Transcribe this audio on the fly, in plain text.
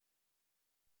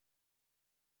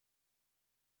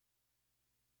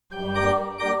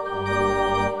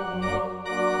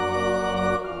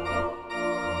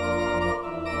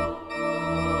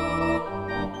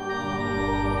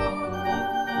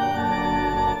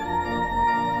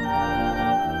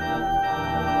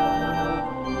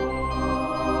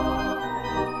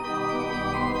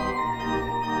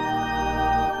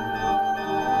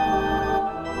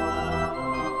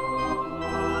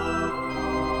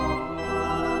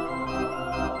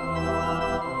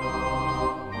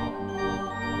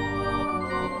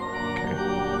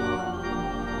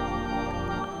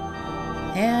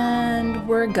And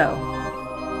we're go.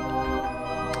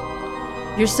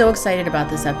 You're so excited about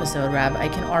this episode, Rob. I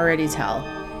can already tell.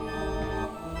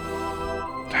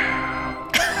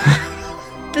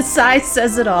 The size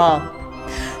says it all.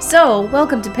 So,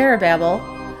 welcome to Parababble.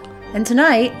 And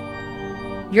tonight,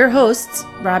 your hosts,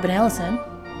 Rob and Allison,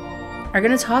 are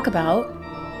going to talk about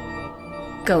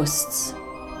ghosts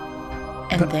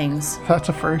and things. That's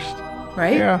a first.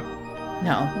 Right? Yeah.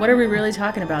 No. What are we really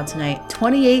talking about tonight?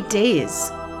 28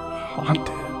 Days.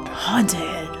 Haunted.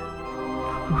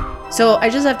 So I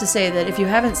just have to say that if you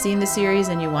haven't seen the series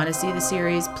and you want to see the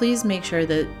series, please make sure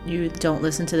that you don't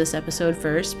listen to this episode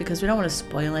first because we don't want to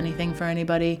spoil anything for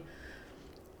anybody.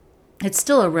 It's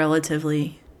still a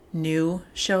relatively new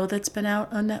show that's been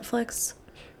out on Netflix.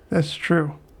 That's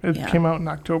true. It came out in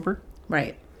October.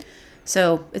 Right.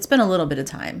 So it's been a little bit of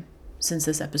time since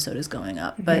this episode is going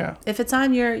up. But if it's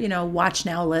on your, watch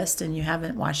now list and you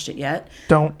haven't watched it yet.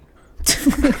 Don't.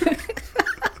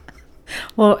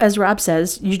 Well, as Rob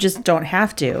says, you just don't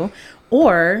have to.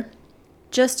 Or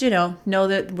just, know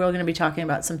that we're going to be talking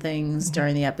about some things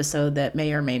during the episode that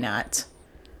may or may not.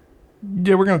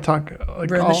 Yeah, we're going to talk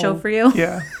ruin the show for you?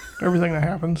 Yeah, everything that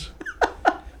happens.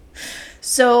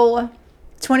 So,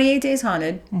 28 Days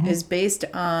Haunted is based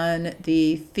on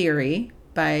the theory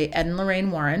by Ed and Lorraine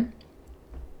Warren,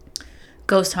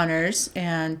 ghost hunters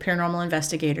and paranormal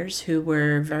investigators who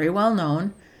were very well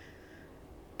known.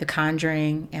 The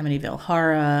Conjuring, Amityville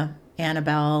Horror,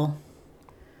 Annabelle.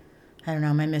 I don't know,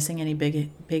 am I missing any big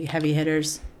heavy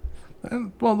hitters?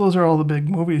 Well, those are all the big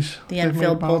movies. The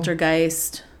Enfield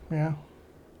Poltergeist. Yeah.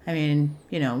 I mean,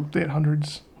 They had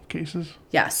hundreds of cases.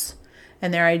 Yes.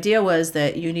 And their idea was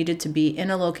that you needed to be in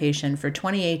a location for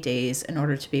 28 days in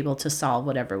order to be able to solve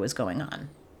whatever was going on.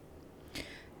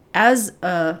 As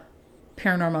a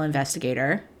paranormal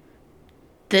investigator,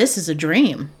 this is a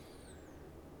dream.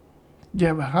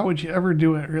 Yeah, but how would you ever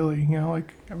do it, really?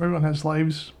 Everyone has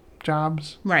lives,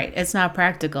 jobs. Right. It's not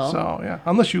practical. So, yeah.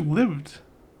 Unless you lived.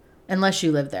 Unless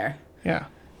you lived there. Yeah.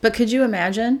 But could you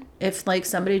imagine if,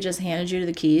 somebody just handed you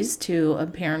the keys to a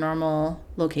paranormal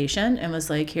location and was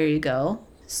like, here you go,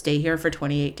 stay here for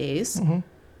 28 days? Mm-hmm.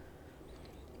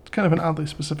 It's kind of an oddly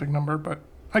specific number, but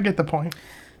I get the point.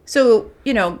 So,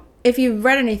 if you've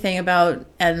read anything about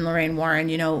Ed and Lorraine Warren,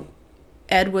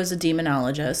 Ed was a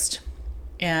demonologist.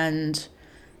 And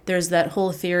there's that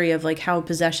whole theory of how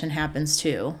possession happens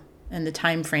too, and the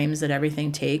time frames that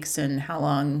everything takes, and how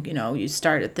long you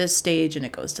start at this stage and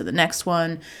it goes to the next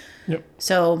one. Yep.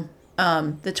 So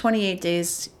the 28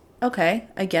 days, okay,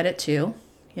 I get it too.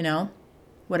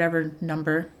 Whatever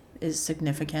number is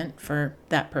significant for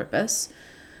that purpose.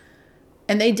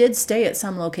 And they did stay at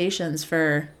some locations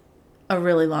for a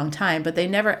really long time, but they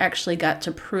never actually got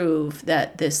to prove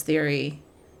that this theory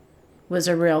was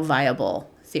a real viable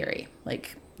theory.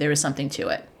 There was something to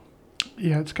it.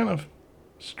 Yeah, it's kind of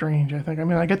strange, I think. I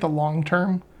mean, I get the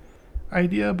long-term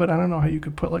idea, but I don't know how you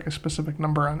could put a specific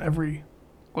number on every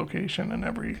location and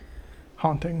every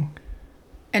haunting.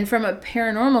 And from a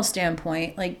paranormal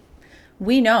standpoint,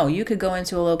 we know you could go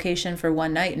into a location for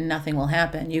one night and nothing will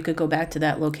happen. You could go back to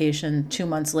that location 2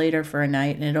 months later for a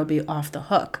night and it'll be off the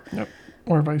hook. Yep.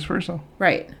 Or vice versa.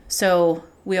 Right. So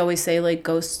we always say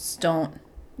ghosts don't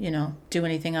do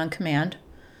anything on command.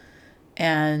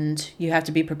 And you have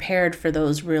to be prepared for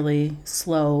those really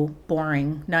slow,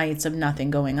 boring nights of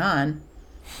nothing going on.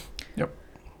 Yep.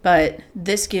 But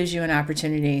this gives you an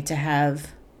opportunity to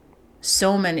have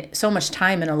so much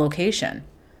time in a location.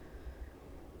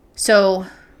 So.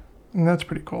 And that's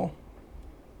pretty cool.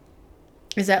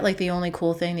 Is that the only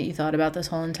cool thing that you thought about this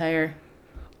whole entire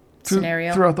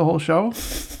scenario? Throughout the whole show?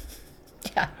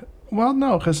 Yeah. Well,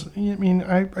 no, because,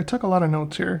 I took a lot of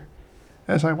notes here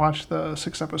as I watched the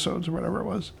 6 episodes or whatever it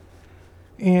was.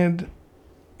 And,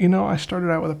 I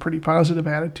started out with a pretty positive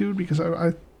attitude because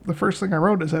the first thing I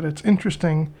wrote is that it's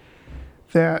interesting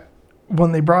that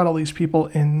when they brought all these people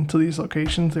into these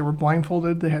locations, they were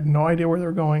blindfolded. They had no idea where they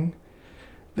were going.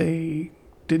 They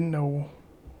didn't know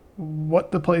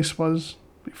what the place was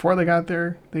before they got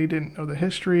there. They didn't know the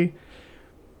history.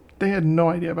 They had no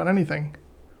idea about anything.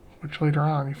 Which later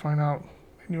on you find out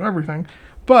they knew everything.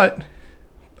 But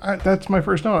that's my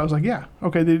first note. I was like, yeah,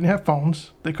 okay, they didn't have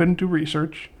phones. They couldn't do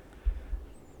research.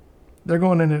 They're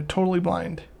going in it totally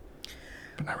blind.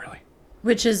 But not really.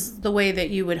 Which is the way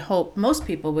that you would hope most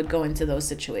people would go into those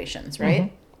situations, right?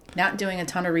 Mm-hmm. Not doing a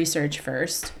ton of research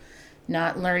first.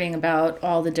 Not learning about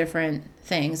all the different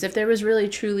things. If there was really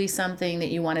truly something that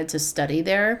you wanted to study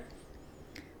there,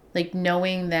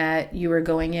 knowing that you were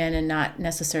going in and not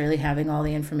necessarily having all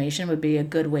the information would be a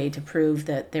good way to prove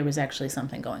that there was actually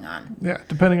something going on. Yeah,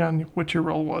 depending on what your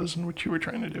role was and what you were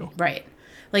trying to do. Right.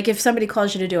 Like if somebody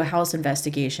calls you to do a house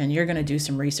investigation, you're going to do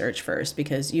some research first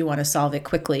because you want to solve it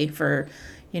quickly for,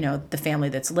 the family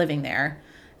that's living there,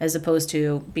 as opposed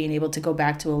to being able to go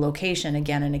back to a location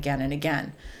again and again and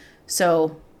again.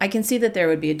 So I can see that there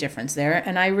would be a difference there.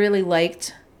 And I really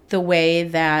liked the way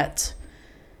that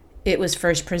it was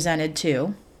first presented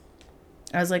too.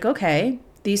 I was like, okay,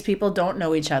 these people don't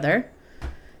know each other.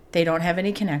 They don't have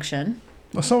any connection.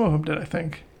 Well, some of them did, I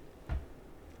think.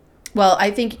 Well,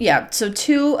 I think, yeah. So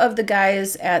 2 of the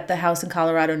guys at the house in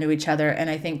Colorado knew each other, and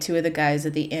I think 2 of the guys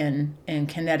at the inn in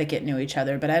Connecticut knew each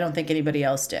other, but I don't think anybody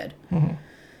else did. Mm-hmm.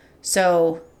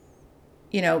 So,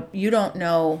 you don't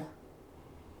know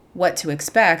what to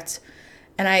expect.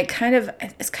 And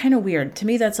it's kind of weird. To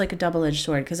me, that's like a double-edged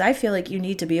sword, because I feel like you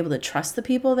need to be able to trust the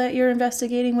people that you're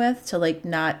investigating with to, like,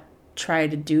 not try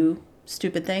to do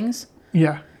stupid things.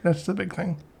 Yeah, that's the big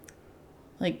thing.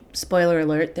 Like, spoiler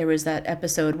alert, there was that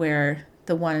episode where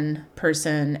the one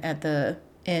person at the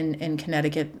inn in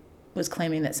Connecticut was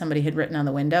claiming that somebody had written on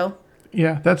the window.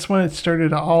 Yeah, that's when it started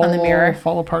to all on the mirror.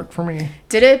 Fall apart for me.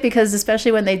 Did it? Because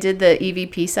especially when they did the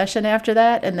EVP session after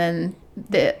that, and then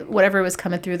whatever was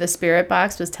coming through the spirit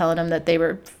box was telling them that they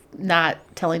were not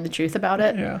telling the truth about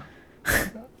it. Yeah.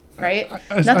 Right?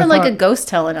 I Nothing like a thought ghost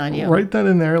telling on you. Right then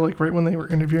and there, like right when they were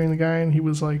interviewing the guy, and he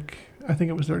was like, I think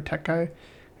it was their tech guy,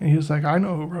 and he was like, I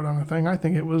know who wrote on the thing. I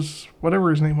think it was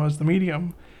whatever his name was, the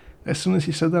medium. As soon as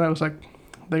he said that, I was like,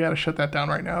 they got to shut that down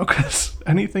right now, because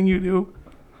anything you do,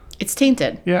 it's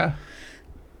tainted. Yeah.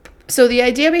 So the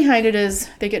idea behind it is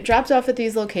they get dropped off at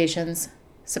these locations.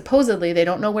 Supposedly, they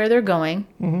don't know where they're going.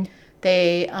 Mm-hmm.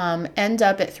 They end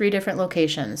up at 3 different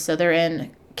locations. So they're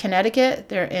in Connecticut,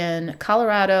 they're in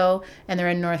Colorado, and they're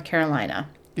in North Carolina.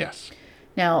 Yes.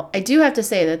 Now, I do have to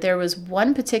say that there was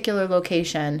one particular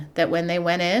location that when they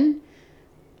went in,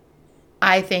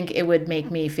 I think it would make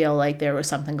me feel like there was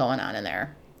something going on in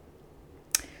there.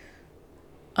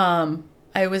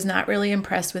 I was not really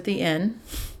impressed with the inn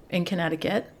in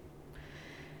Connecticut.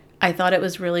 I thought it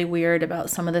was really weird about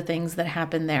some of the things that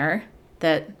happened there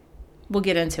that we'll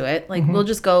get into it. Like, we'll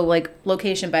just go like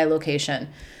location by location.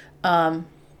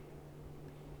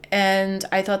 And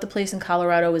I thought the place in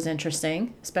Colorado was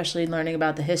interesting, especially learning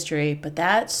about the history. But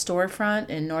that storefront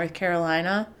in North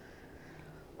Carolina,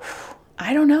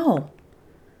 I don't know.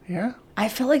 Yeah. I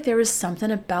felt like there was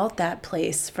something about that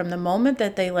place from the moment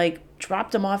that they like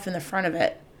dropped them off in the front of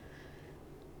it.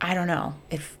 I don't know.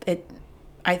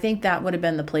 I think that would have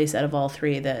been the place out of all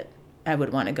 3 that I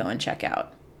would want to go and check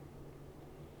out.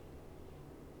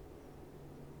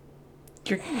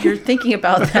 You're thinking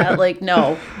about that like,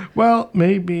 no. Well,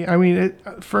 maybe. I mean,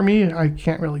 for me, I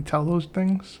can't really tell those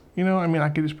things. I mean, I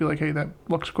could just be like, hey, that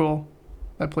looks cool.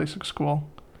 That place looks cool.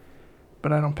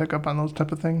 But I don't pick up on those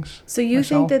type of things. So you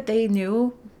myself. think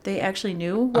that they actually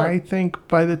knew? I think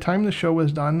by the time the show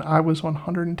was done, I was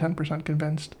 110%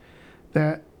 convinced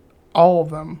that all of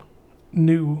them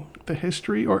knew the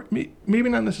history, or maybe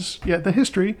not necessarily, the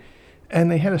history,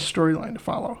 and they had a storyline to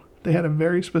follow. They had a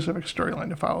very specific storyline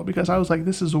to follow, because I was like,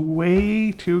 this is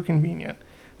way too convenient.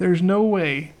 There's no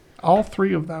way all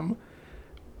 3 of them,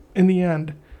 in the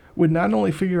end, would not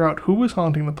only figure out who was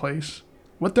haunting the place,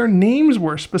 what their names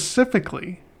were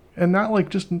specifically, and not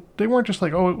like they weren't just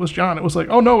like, oh, it was John. It was like,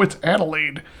 oh, no, it's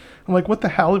Adelaide. I'm like, what the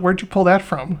hell? Where'd you pull that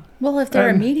from? Well, if they're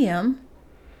a medium.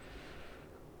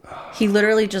 He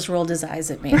literally just rolled his eyes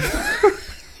at me.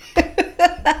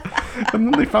 And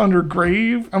then they found her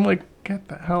grave. I'm like, get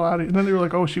the hell out of here. And then they were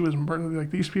like, oh, she was murdered.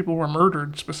 Like, these people were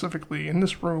murdered specifically in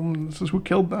this room. This is who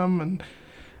killed them. And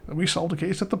we solved a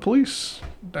case that the police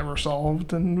never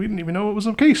solved. And we didn't even know it was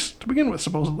a case to begin with,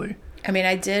 supposedly. I mean,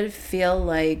 I did feel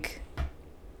like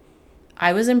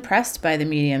I was impressed by the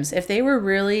mediums. If they were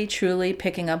really, truly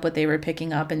picking up what they were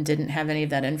picking up and didn't have any of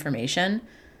that information,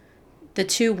 the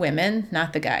 2 women,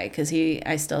 not the guy, because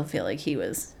I still feel like he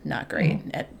was not great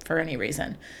for any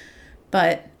reason.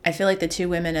 But I feel like the 2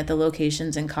 women at the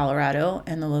locations in Colorado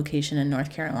and the location in North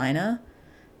Carolina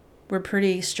were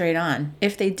pretty straight on,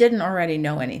 if they didn't already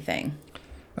know anything.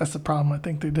 That's the problem. I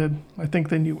think they did. I think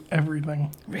they knew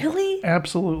everything. Really?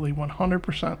 Absolutely,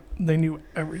 100%. They knew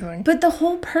everything. But the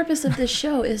whole purpose of this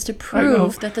show is to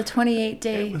prove that the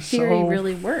 28-day theory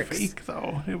really works. Fake,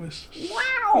 though. It was.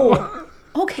 Wow.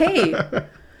 Okay.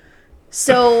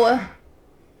 So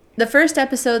the first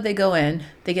episode they go in,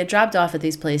 they get dropped off at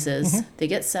these places, they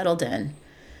get settled in.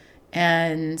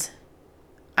 And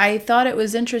I thought it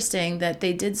was interesting that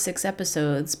they did 6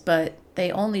 episodes, but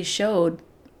they only showed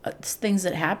things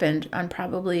that happened on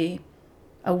probably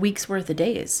a week's worth of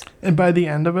days. And by the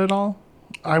end of it all,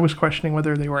 I was questioning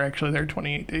whether they were actually there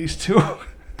 28 days too.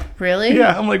 Really?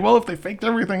 Yeah, I'm like, well, if they faked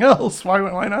everything else,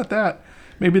 why not that?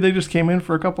 Maybe they just came in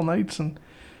for a couple nights, and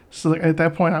so like, at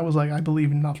that point I was like, I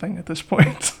believe nothing at this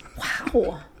point.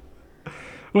 Wow.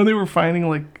 When they were finding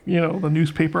like the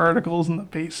newspaper articles in the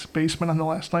basement on the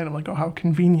last night, I'm like, oh, how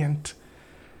convenient.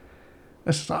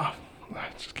 This stuff, I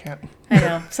just can't. I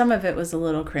know some of it was a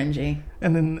little cringy.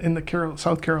 And then in the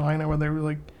South Carolina, where they were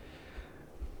like,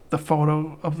 the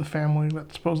photo of the family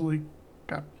that supposedly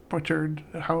got butchered,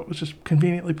 how it was just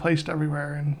conveniently placed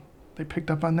everywhere, and they picked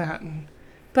up on that. And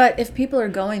But if people are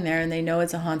going there and they know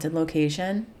it's a haunted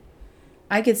location,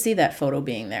 I could see that photo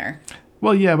being there.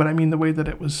 well, yeah, but I mean the way that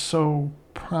it was so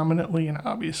prominently and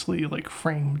obviously like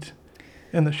framed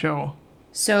in the show.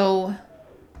 So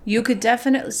you could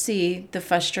definitely see the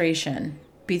frustration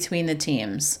between the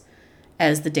teams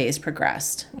as the days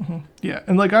progressed. Yeah,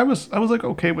 and like I was like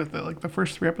okay with it. Like the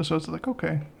first 3 episodes, I was like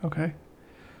okay. I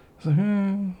was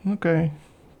like, okay,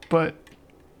 but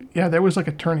yeah, there was like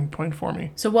a turning point for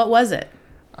me. So what was it?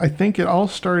 I think it all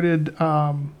started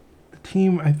the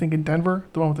team, I think in Denver,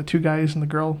 the one with the 2 guys and the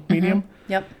girl medium,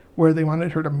 Yep. where they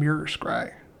wanted her to mirror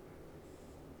scry,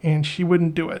 and she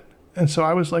wouldn't do it. And so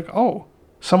I was like, oh,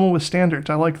 someone with standards.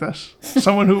 I like this.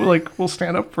 Someone who like will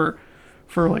stand up for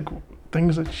like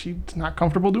things that she's not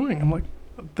comfortable doing. I'm like,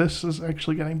 this is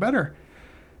actually getting better.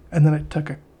 And then it took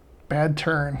a bad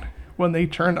turn when they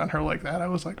turned on her like that. I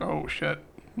was like, oh shit,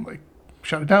 I'm like,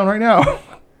 shut it down right now.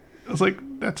 I was like,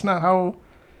 that's not how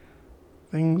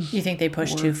things. You think they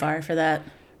pushed too far for that?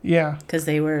 Yeah. Because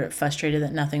they were frustrated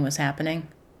that nothing was happening?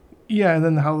 Yeah, and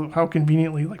then how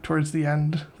conveniently, like towards the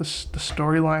end, the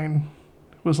storyline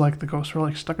was like the ghosts were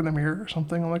like stuck in the mirror or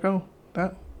something. I'm like, oh,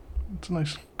 it's a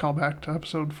nice callback to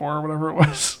episode 4 or whatever it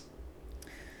was.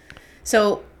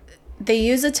 So they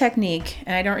use a technique,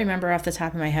 and I don't remember off the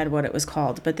top of my head what it was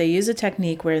called, but they use a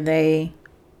technique where they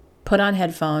put on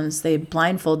headphones, they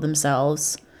blindfold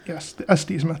themselves. Yes, the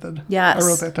Estes method. Yes. I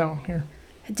wrote that down here.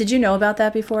 Did you know about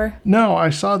that before? No, I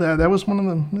saw that. That was it's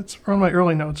one of my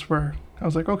early notes where I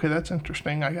was like, okay, that's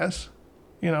interesting, I guess.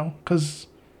 Because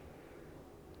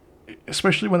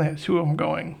especially when they had 2 of them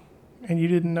going, and you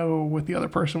didn't know what the other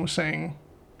person was saying,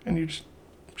 and you're just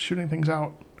shooting things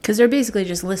out. Because they're basically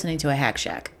just listening to a hack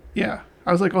shack. Yeah.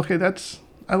 I was like, okay,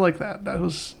 I like that. That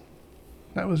was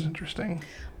interesting.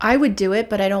 I would do it,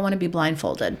 but I don't want to be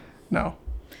blindfolded. No.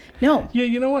 No. Yeah,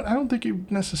 you know what? I don't think you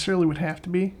necessarily would have to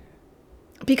be.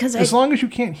 Because as long as you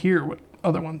can't hear what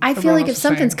other ones. I feel like if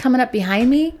something's coming up behind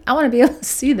me, I want to be able to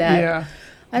see that. Yeah.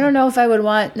 I don't know if I would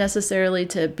want necessarily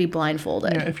to be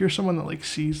blindfolded. Yeah, if you're someone that like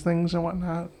sees things and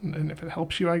whatnot, and if it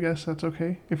helps you, I guess that's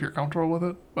okay if you're comfortable with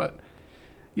it. But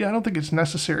yeah, I don't think it's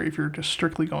necessary if you're just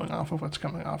strictly going off of what's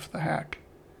coming off the hack.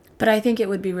 But I think it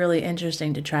would be really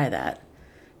interesting to try that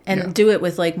and do it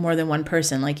with like more than one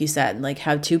person, like you said, like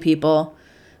have 2 people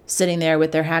sitting there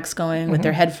with their hacks going, with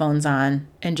their headphones on,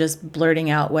 and just blurting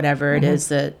out whatever it is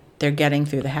that they're getting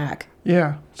through the hack.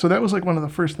 Yeah, so that was like one of the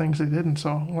first things they did, and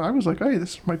so I was like, hey,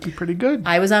 this might be pretty good.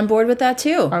 I was on board with that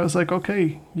too. I was like,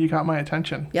 okay, you got my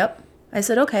attention. Yep. I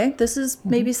said, okay, this is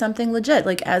maybe something legit.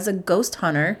 Like as a ghost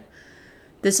hunter,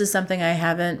 this is something I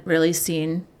haven't really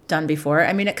seen done before.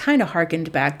 I mean, it kind of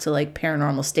harkened back to like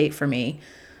Paranormal State for me,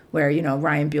 where,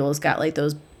 Ryan Buell's got like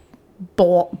those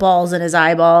balls in his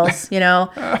eyeballs, No.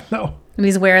 And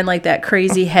he's wearing like that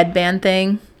crazy headband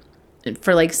thing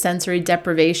for like sensory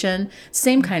deprivation.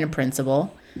 Same kind of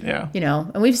principle. Yeah.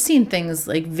 And we've seen things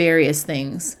like various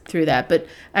things through that, but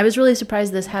I was really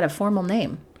surprised this had a formal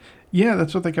name. Yeah,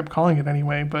 that's what they kept calling it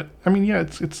anyway. But I mean, yeah,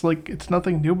 it's like it's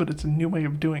nothing new, but it's a new way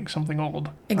of doing something old.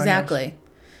 Exactly.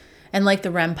 And like the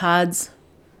REM pods.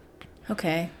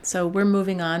 Okay, so we're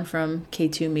moving on from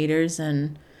K2 meters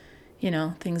and,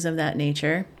 things of that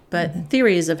nature. But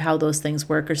theories of how those things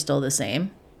work are still the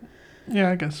same. Yeah,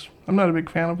 I guess. I'm not a big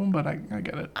fan of them, but I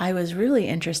get it. I was really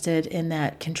interested in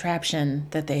that contraption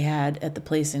that they had at the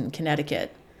place in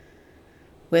Connecticut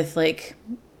with like,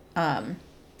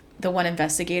 the one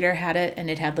investigator had it and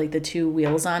it had like the 2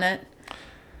 wheels on it.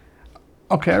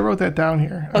 Okay, I wrote that down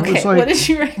here. Okay, I was like, what did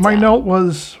you write my down? note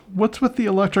was, what's with the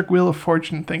electric wheel of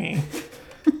fortune thingy?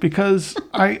 Because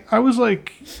I was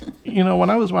like, when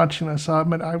I was watching this, I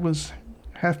admit I was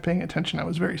half paying attention. I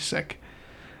was very sick.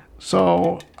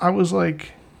 So I was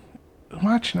like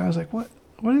watching. I was like, what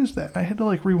is that? I had to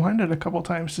like rewind it a couple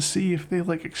times to see if they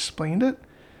like explained it.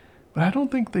 But I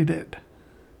don't think they did.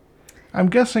 I'm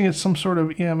guessing it's some sort of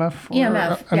EMF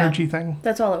or energy thing.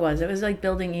 That's all it was. It was like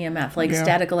building EMF, like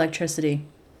static electricity,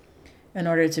 in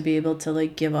order to be able to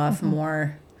like give off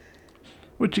more.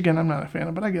 Which again, I'm not a fan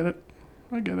of, but I get it.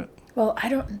 Well,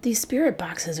 these spirit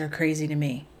boxes are crazy to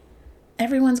me.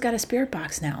 Everyone's got a spirit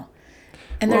box now.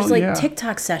 And there's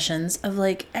TikTok sessions of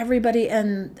like everybody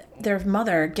and their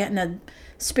mother getting a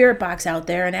spirit box out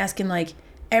there and asking like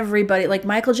everybody, like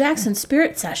Michael Jackson's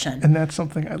spirit session. And that's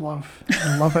something I love.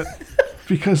 I love it.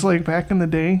 Because like back in the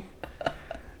day,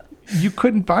 you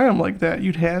couldn't buy them like that.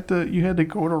 You had to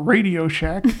go to Radio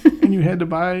Shack and you had to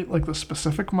buy like the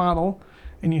specific model,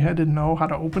 and you had to know how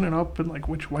to open it up and like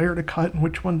which wire to cut and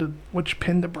which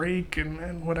pin to break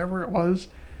and whatever it was.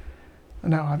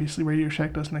 And now obviously Radio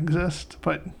Shack doesn't exist,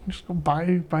 but just go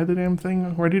buy the damn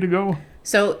thing ready to go.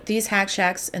 So these Hack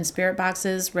Shacks and spirit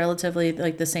boxes, relatively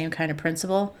like the same kind of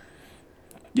principle?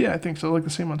 Yeah, I think so. Like the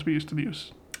same ones we used to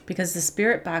use. Because the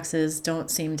spirit boxes don't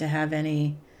seem to have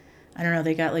any, I don't know,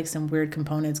 they got like some weird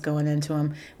components going into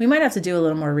them. We might have to do a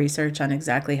little more research on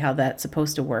exactly how that's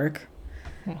supposed to work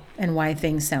and why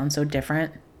things sound so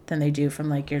different than they do from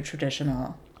like your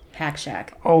traditional Hack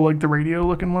Shack. Oh, like the radio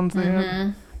looking ones they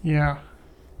had? Yeah.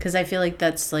 Because I feel like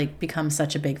that's like become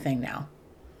such a big thing now.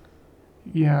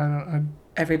 Yeah, I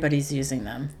Everybody's using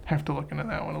them. have to look into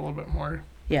that one a little bit more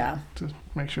Yeah. to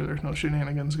make sure there's no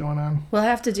shenanigans going on. We'll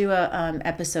have to do a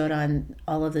episode on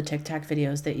all of the TikTok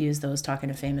videos that use those talking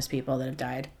to famous people that have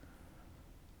died.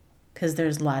 Because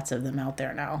there's lots of them out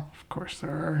there now. Of course there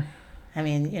are. I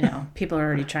mean, you know, people are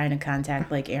already trying to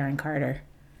contact like Aaron Carter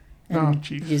and Oh,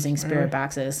 jeez. using spirit Really?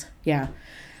 boxes. Yeah.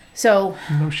 So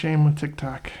No shame with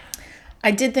TikTok. I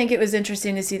did think it was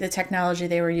interesting to see the technology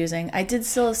they were using. I did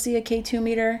still see a K2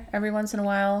 meter every once in a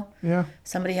while. Yeah,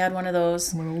 Somebody had one of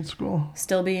those I'm old school.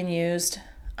 still being used.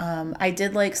 I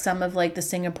did like some of like the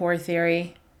Singapore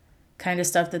theory kind of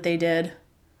stuff that they did.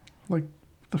 Like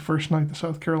the first night the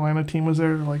South Carolina team was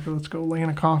there, they're like, let's go lay in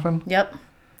a coffin. Yep.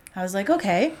 I was like,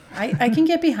 okay, I can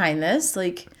get behind this.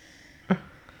 Like,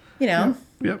 you know,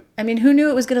 Yep. I mean, who knew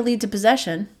it was going to lead to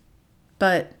possession?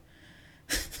 But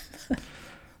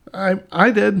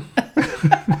I did.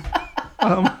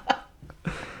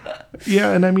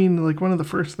 Yeah, and I mean, like one of the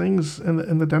first things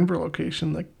in the Denver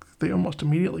location, like they almost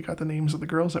immediately got the names of the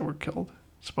girls that were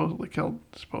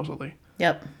supposedly.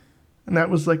 yep. And that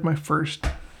was like my first.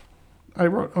 I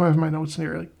have my notes in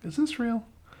here. Like, is this real?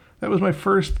 That was my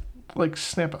first like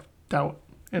snap of doubt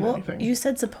in Well, anything. you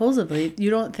said supposedly. You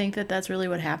don't think that that's really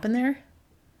what happened there?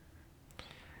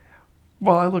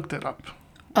 Well, I looked it up.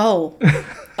 Oh,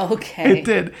 okay. It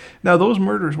did. Now those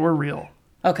murders were real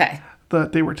Okay.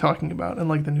 that they were talking about, and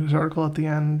like the news article at the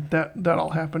end, that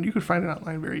all happened. You could find it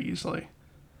online very easily.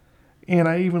 And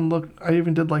I even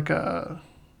did like a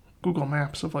Google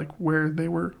Maps of like where they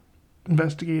were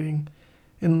investigating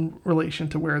in relation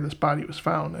to where this body was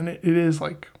found, and it is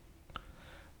like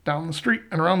down the street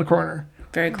and around the corner.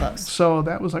 Very close. So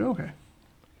that was like, okay.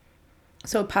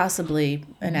 So possibly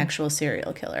an actual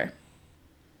serial killer.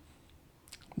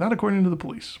 Not according to the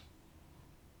police.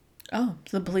 Oh,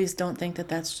 so the police don't think that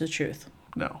that's the truth.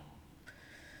 No.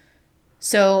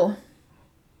 So,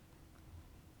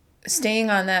 staying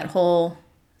on that whole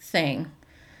thing,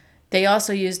 they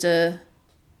also used a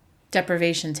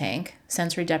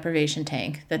sensory deprivation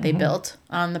tank that they built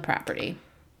on the property.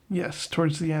 Yes,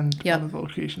 towards the end, Yep. one of the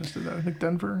locations did that. I think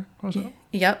Denver, was it?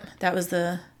 Yep, that was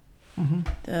the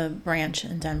ranch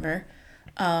in Denver.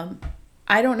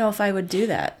 I don't know if I would do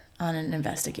that on an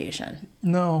investigation.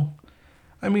 No.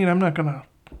 I mean, I'm not going to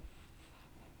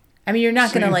I mean, you're not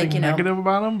say going to like, anything you know. negative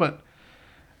about them, but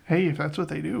hey, if that's what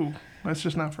they do, that's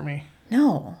just not for me.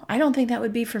 No, I don't think that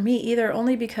would be for me either,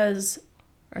 only because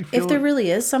I feel if there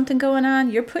really is something going on,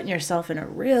 you're putting yourself in a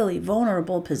really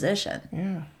vulnerable position.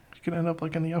 yeah, you could end up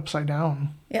like in the Upside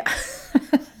Down. Yeah.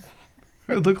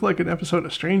 It looked like an episode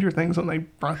of Stranger Things when they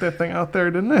brought that thing out there,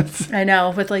 didn't it? I know,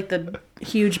 with like the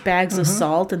huge bags of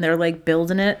salt and they're like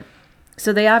building it.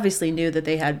 So they obviously knew that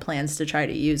they had plans to try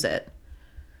to use it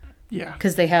Yeah.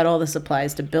 because they had all the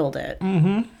supplies to build it.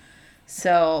 Mm-hmm.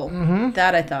 So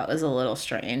that I thought was a little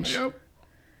strange. Yep.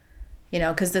 You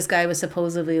know, because this guy was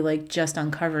supposedly like just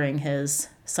uncovering his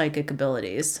psychic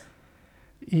abilities.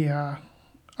 Yeah.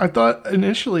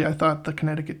 Initially I thought the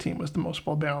Connecticut team was the most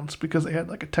well balanced because they had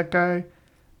like a tech guy,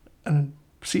 a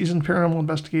seasoned paranormal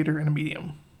investigator, and a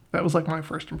medium. That was like my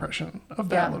first impression of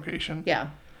that Yeah. location. Yeah.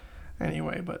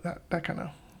 Anyway, but that kind of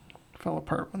fell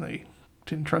apart when they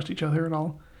didn't trust each other at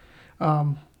all.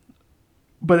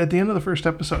 But at the end of the first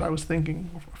episode, I was thinking,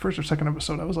 first or second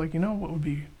episode, I was like, you know what would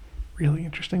be really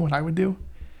interesting, what I would do?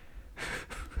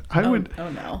 I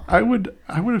would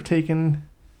have taken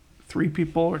 3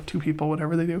 people or 2 people,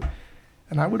 whatever they do,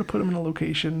 and I would have put them in a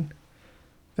location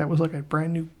that was like a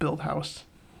brand new build house,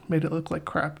 made it look like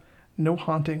crap, no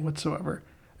haunting whatsoever,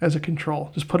 as a control.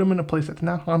 Just put them in a place that's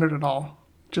not haunted at all.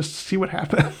 Just see what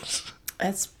happens.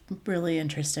 That's really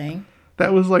interesting.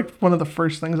 That was like one of the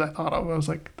first things I thought of. I was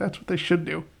like, that's what they should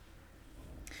do.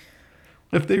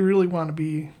 If they really want to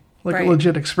be like Right. a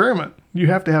legit experiment. You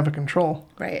have to have a control,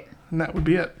 Right. and that would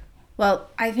be it. Well,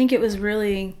 I think it was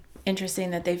really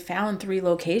interesting that they found 3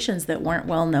 locations that weren't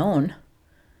well known,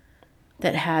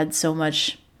 that had so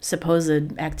much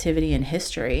supposed activity and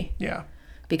history. Yeah.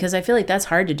 Because I feel like that's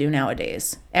hard to do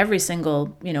nowadays. Every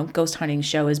single, ghost hunting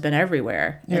show has been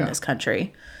everywhere in Yeah. this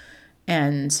country.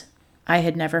 And I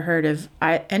had never heard of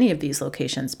any of these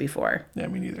locations before. Yeah,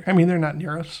 me neither. I mean, they're not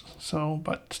near us, so,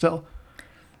 but still,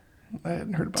 I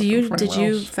hadn't heard about them from Did anywhere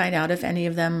you else. find out if any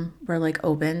of them were like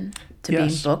open to being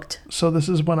Yes. booked? So this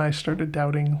is when I started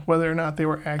doubting whether or not they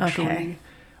were actually Okay.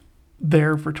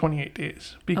 there for 28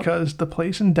 days. Because the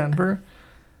place in Denver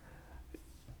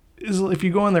is, if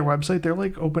you go on their website, they're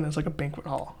like open as like a banquet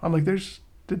hall. I'm like,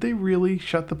 did they really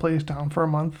shut the place down for a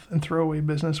month and throw away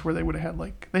business where they would have had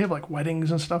like, they have like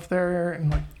weddings and stuff there and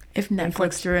like, If Netflix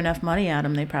banquets? threw enough money at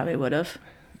them, they probably would have.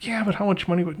 Yeah, but how much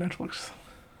money would Netflix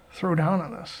throw down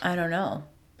on this? I don't know.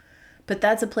 But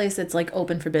that's a place that's like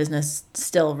open for business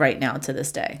still right now to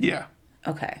this day. Yeah.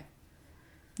 Okay.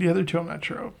 The other two I'm not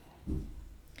sure of.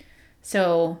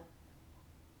 So,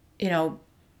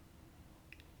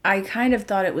 I kind of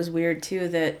thought it was weird too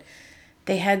that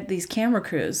they had these camera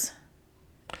crews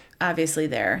obviously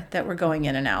there that were going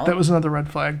in and out. That was another red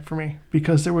flag for me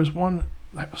because there was one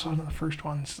episode of the first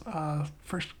ones,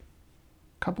 first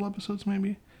couple episodes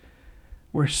maybe,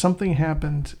 where something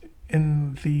happened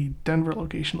in the Denver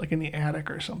location, like in the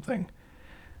attic or something.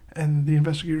 And the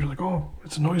investigators are like, oh,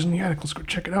 it's a noise in the attic. Let's go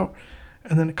check it out.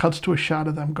 And then it cuts to a shot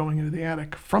of them going into the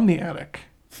attic from the attic.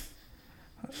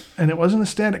 And it wasn't a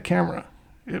static camera.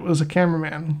 It was a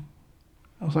cameraman.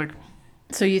 I was like,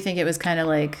 So you think it was kind of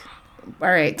like, all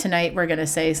right, tonight we're going to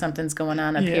say something's going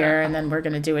on up Yeah. here, and then we're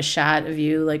going to do a shot of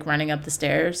you like running up the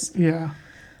stairs? yeah,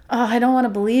 Oh, I don't want to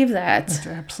believe that. it's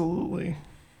absolutely.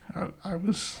 I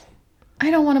was. I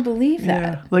don't want to believe that.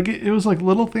 Yeah, like it was like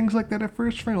little things like that at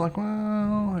first. For me, like, well,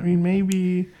 I mean,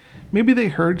 maybe they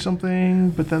heard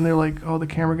something, but then they're like, oh, the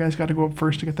camera guy's got to go up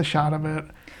first to get the shot of it.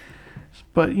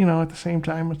 But at the same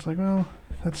time, it's like, well,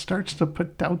 that starts to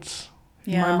put doubts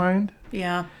in my Yeah. mind.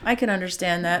 Yeah, I can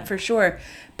understand that for sure.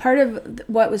 Part of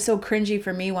what was so cringy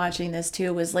for me watching this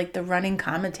too was like the running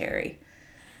commentary.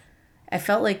 I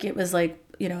felt like it was like,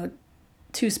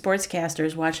 two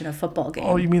sportscasters watching a football game.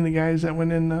 Oh, you mean the guys that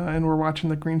went in and were watching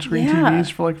the green screen Yeah. TVs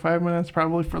for like 5 minutes,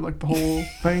 probably for like the whole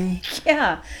thing?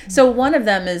 Yeah. So one of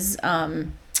them is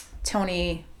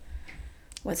Tony,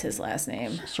 what's his last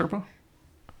name? Serpa?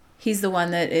 He's the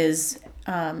one that is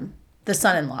the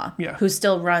son-in-law, Yeah. who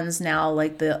still runs now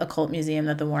like the occult museum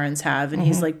that the Warrens have, and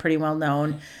he's like pretty well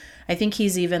known. I think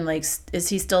he's even like, is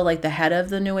he still like the head of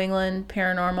the New England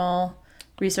Paranormal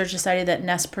Research Society, that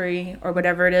Nespri or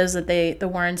whatever it is that the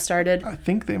Warrens started? I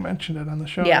think they mentioned it on the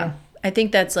show. Yeah, I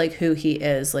think that's like who he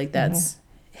is. Like that's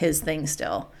his thing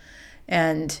still,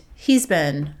 and he's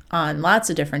been on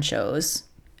lots of different shows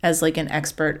as like an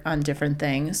expert on different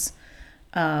things.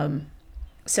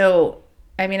 So,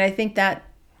 I mean, I think that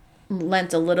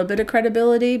lent a little bit of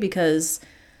credibility because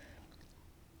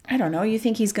I don't know. You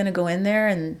think he's going to go in there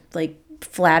and like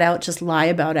flat out just lie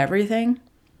about everything?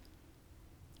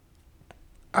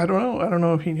 I don't know. I don't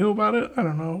know if he knew about it. I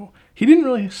don't know. He didn't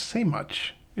really say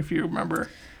much, if you remember.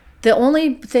 The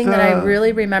only thing that I The-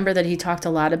 really remember that he talked a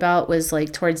lot about was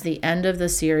like towards the end of the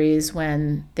series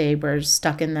when they were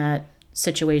stuck in that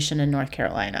situation in North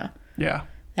Carolina. Yeah.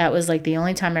 That was like the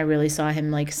only time I really saw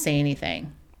him like say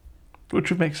anything. Which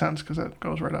would make sense because that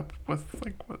goes right up with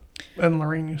like what Ed and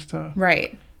Lorraine used to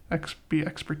Right. be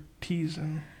expertise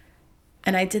in.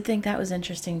 And I did think that was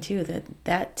interesting too,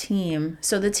 that team.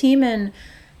 So the team in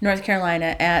North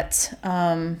Carolina at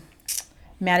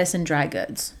Madison Dry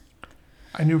Goods.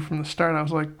 I knew from the start, I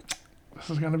was like, this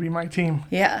is going to be my team.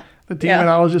 Yeah. The Yeah.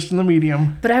 demonologist and the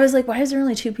medium. But I was like, why is there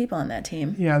only 2 people on that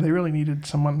team? Yeah, they really needed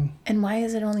someone. And why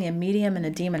is it only a medium and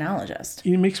a demonologist?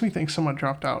 It makes me think someone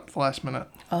dropped out at the last minute.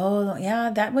 Oh, yeah,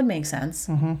 that would make sense.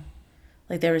 Mm-hmm.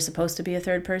 Like they were supposed to be a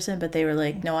third person, but they were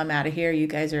like, no, I'm out of here. You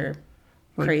guys are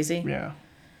Like, crazy. Yeah.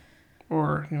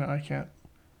 Or, I can't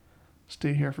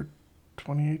stay here for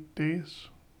 28 days.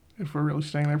 If we're really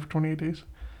staying there for 28 days.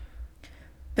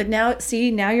 But now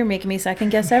you're making me second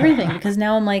guess everything because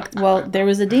now I'm like, well, there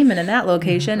was a demon in that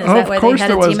location. Is that why they had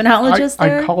a demonologist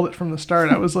there? I called it from the start.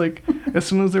 I was like, as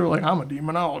soon as they were like, I'm a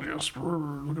demonologist.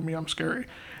 Look at me, I'm scary.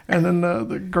 And then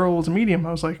the girl was a medium.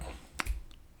 I was like,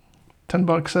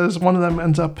 $10 says one of them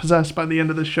ends up possessed by the end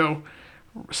of the show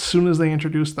as soon as they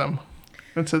introduced them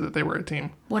and said that they were a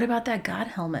team. What about that God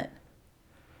helmet?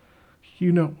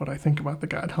 You know what I think about the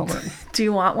God helmet. Do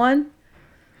you want one?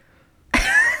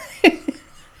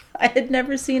 I had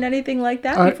never seen anything like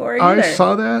that before either. I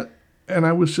saw that and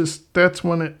I was just, that's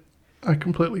when it I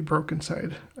completely broke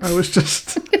inside. I was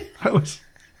just, I was,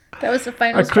 That was the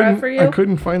final straw for you? I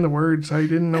couldn't find the words. I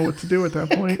didn't know what to do at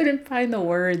that I point. couldn't find the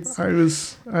words. I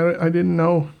didn't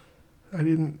know.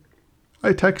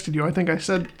 I texted you. I think I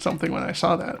said something when I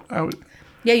saw that.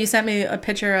 Yeah, you sent me a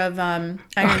picture of Iron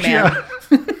Man. Yeah.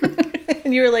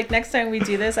 And you were like, next time we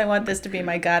do this, I want this to be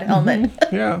my God helmet.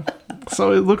 Yeah.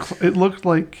 So it looked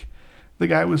like the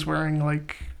guy was wearing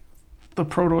like the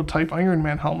prototype Iron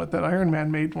Man helmet that Iron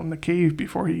Man made in the cave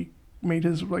before he made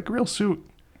his like real suit.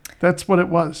 That's what it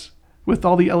was. With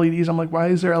all the LEDs, I'm like, why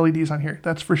is there LEDs on here?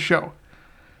 That's for show.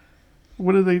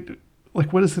 What do they do?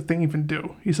 Like, what does the thing even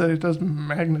do? He said it does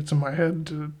magnets in my head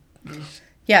to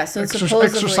Yeah, so supposedly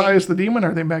exercise the demon.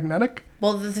 Are they magnetic?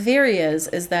 Well, the theory is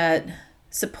that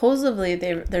supposedly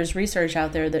there's research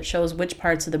out there that shows which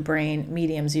parts of the brain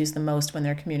mediums use the most when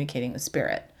they're communicating with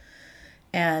spirit.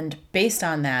 And based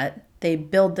on that, they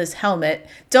build this helmet.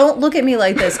 Don't look at me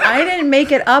like this. I didn't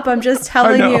make it up. I'm just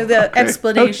telling you the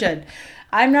explanation. Okay.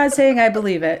 I'm not saying I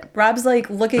believe it. Rob's like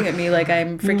looking at me like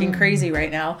I'm freaking crazy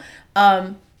right now.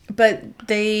 But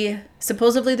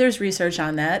supposedly there's research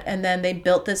on that, and then they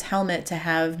built this helmet to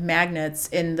have magnets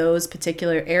in those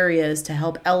particular areas to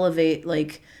help elevate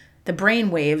like the brain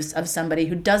waves of somebody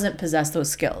who doesn't possess those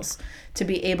skills, to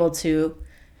be able to,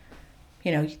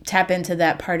 tap into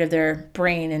that part of their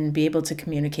brain and be able to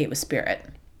communicate with spirit.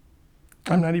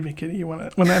 I'm not even kidding you.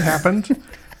 When that happened,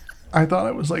 I thought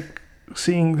it was like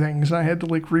seeing things, and I had to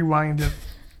like rewind it.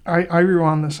 I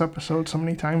rewound this episode so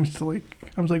many times I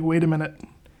was like, wait a minute.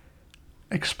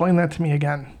 Explain that to me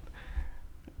again.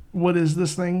 What is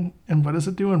this thing, and what does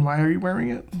it do, and why are you wearing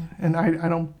it? And I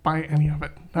don't buy any of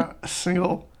it. Not a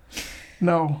single.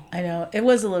 No. I know. It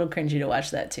was a little cringy to watch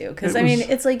that too. Because,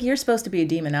 it's like you're supposed to be a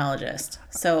demonologist.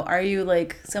 So are you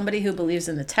like somebody who believes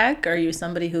in the tech? Or are you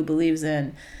somebody who believes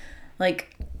in,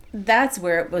 like, that's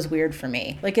where it was weird for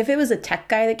me. Like, if it was a tech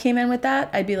guy that came in with that,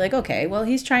 I'd be like, okay, well,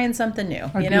 he's trying something new.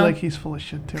 I'd be like, he's full of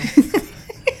shit too.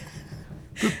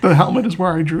 The helmet is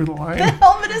where I drew the line. The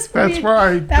helmet is where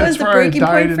that's where I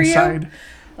died inside.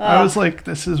 I was like,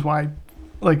 this is why,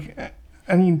 like,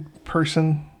 any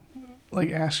person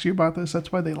like asks you about this,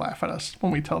 that's why they laugh at us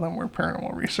when we tell them we're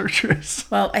paranormal researchers.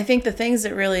 Well, I think the things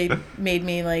that really made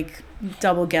me like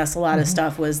double guess a lot of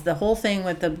stuff was the whole thing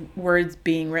with the words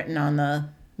being written on the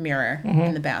mirror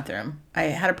in the bathroom. I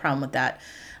had a problem with that.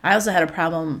 I also had a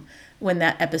problem when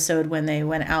they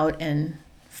went out and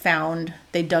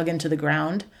they dug into the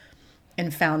ground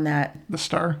and found that the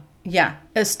star. Yeah,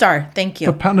 a star. Thank you.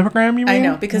 The pentagram, you mean? I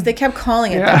know, because they kept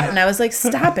calling it that. And I was like,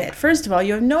 stop it. First of all,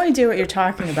 you have no idea what you're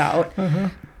talking about.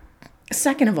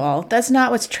 Second of all, that's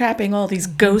not what's trapping all these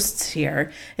ghosts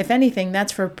here. If anything,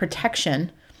 that's for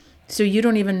protection. So you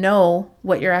don't even know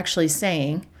what you're actually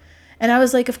saying. And I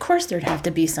was like, of course there'd have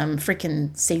to be some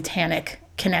freaking satanic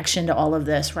connection to all of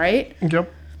this, right?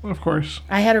 Yep. Of course.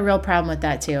 I had a real problem with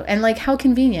that too. And like, how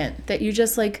convenient that you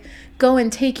just like go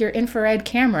and take your infrared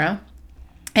camera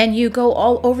and you go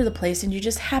all over the place and you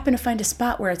just happen to find a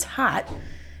spot where it's hot.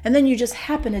 And then you just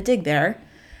happen to dig there.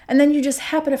 And then you just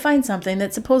happen to find something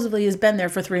that supposedly has been there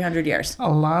for 300 years. A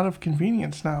lot of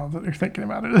convenience now that you're thinking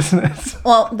about it, isn't it?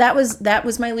 Well, that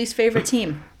was my least favorite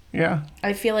team. Yeah.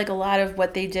 I feel like a lot of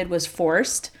what they did was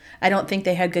forced. I don't think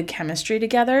they had good chemistry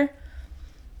together.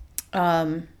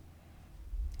 I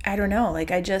don't know.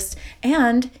 Like,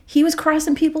 and he was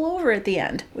crossing people over at the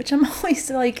end, which I'm always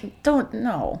like, don't.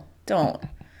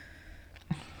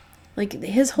 Like,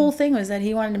 his whole thing was that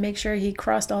he wanted to make sure he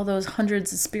crossed all those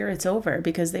hundreds of spirits over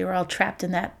because they were all trapped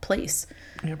in that place.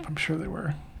 Yep, I'm sure they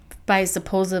were. By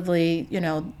supposedly,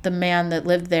 the man that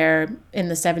lived there in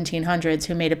the 1700s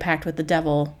who made a pact with the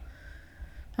devil.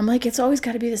 I'm like, it's always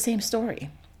got to be the same story.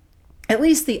 At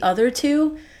least the other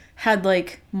two had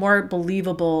like more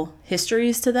believable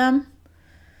histories to them.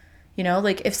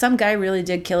 Like if some guy really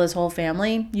did kill his whole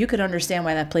family, you could understand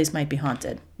why that place might be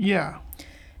haunted. Yeah.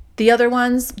 The other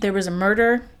ones, there was a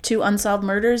murder, 2 unsolved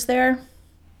murders there.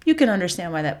 You can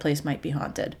understand why that place might be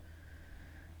haunted.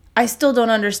 I still don't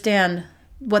understand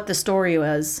what the story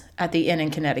was at the inn in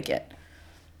Connecticut.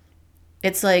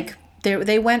 It's like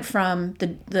they went from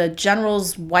the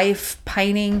general's wife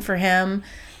pining for him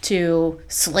to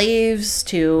slaves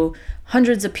to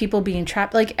hundreds of people being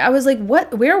trapped. Like, I was like,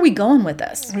 what? Where are we going with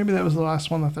this? Maybe that was the last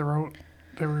one that they wrote.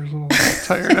 They were a little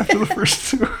tired after the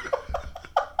first 2.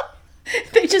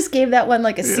 They just gave that one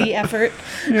like a C effort.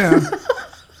 Yeah.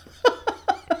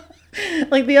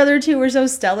 Like the other 2 were so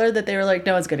stellar that they were like,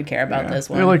 no one's going to care about this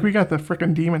one. They're like, we got the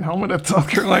freaking demon helmet at South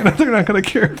Carolina. They're not going to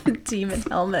care. The demon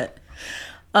helmet.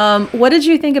 What did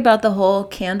you think about the whole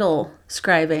candle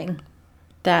scribing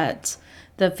that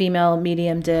the female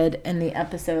medium did in the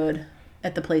episode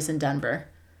at the place in Denver.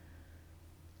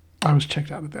 I was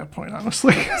checked out at that point,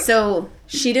 honestly. So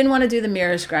she didn't want to do the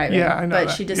mirror scribing, Yeah, I know but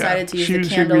that. she decided to use She the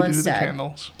agreed candle to do the instead.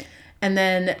 candles. And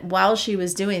then while she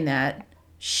was doing that,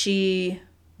 she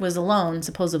was alone,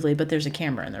 supposedly, but there's a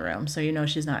camera in the room, so you know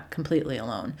she's not completely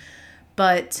alone.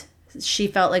 But she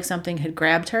felt like something had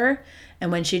grabbed her,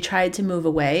 and when she tried to move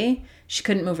away, she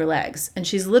couldn't move her legs. And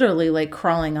she's literally like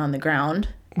crawling on the ground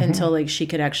until like she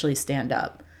could actually stand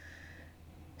up.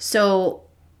 So,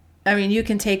 I mean, you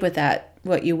can take with that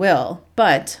what you will,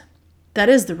 but that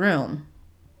is the room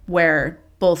where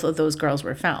both of those girls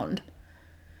were found.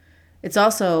 It's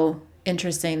also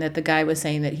interesting that the guy was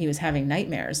saying that he was having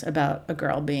nightmares about a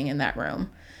girl being in that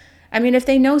room. I mean, if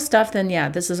they know stuff, then yeah,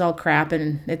 this is all crap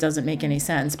and it doesn't make any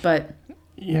sense. But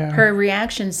Yeah. her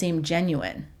reaction seemed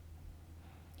genuine.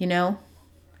 You know?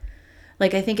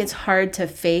 Like, I think it's hard to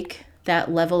fake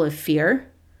that level of fear.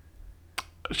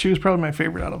 She was probably my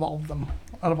favorite out of all of them,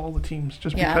 out of all the teams,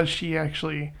 just Yeah. because she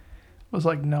actually was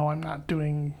like, no, I'm not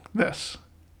doing this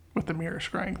with the mirror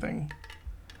scrying thing.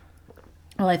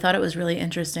 Well, I thought it was really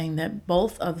interesting that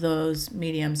both of those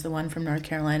mediums, the one from North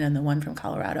Carolina and the one from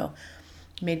Colorado,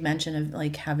 made mention of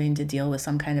like having to deal with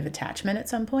some kind of attachment at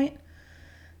some point.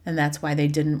 And that's why they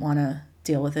didn't want to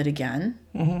deal with it again,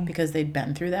 because they'd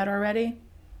been through that already.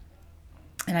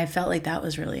 And I felt like that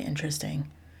was really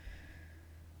interesting.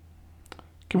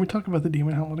 Can we talk about the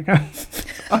demon helmet again?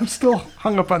 I'm still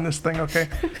hung up on this thing, okay?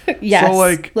 Yes. So,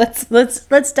 like, let's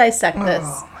dissect this.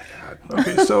 oh my god.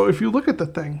 Okay, so if you look at the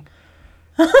thing,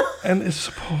 and it's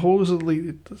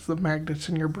supposedly it's the magnets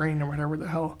in your brain or whatever the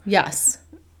hell. Yes.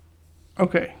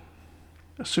 Okay,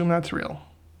 assume that's real.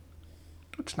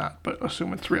 It's not, but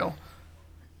assume it's real.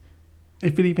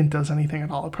 If it even does anything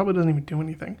at all, it probably doesn't even do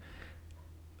anything.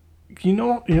 You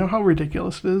know how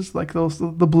ridiculous it is? Like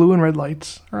the blue and red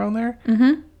lights around there?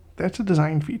 Mm-hmm. That's a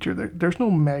design feature. There's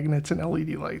no magnets and LED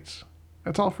lights.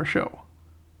 That's all for show.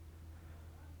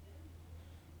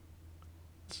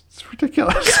 It's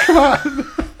ridiculous. Come on.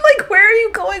 Like, where are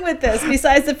you going with this,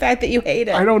 besides the fact that you hate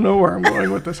it? I don't know where I'm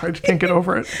going with this. I just can't get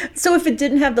over it. So if it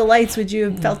didn't have the lights, would you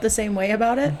have felt the same way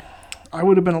about it? I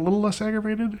would have been a little less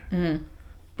aggravated.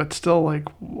 But still, like,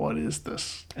 what is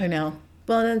this? I know.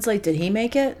 Well, then it's like, did he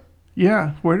make it?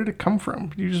 Yeah, where did it come from?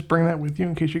 Did you just bring that with you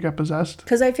in case you got possessed?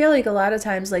 Because I feel like a lot of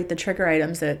times, like the trigger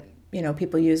items that, you know,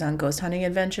 people use on ghost hunting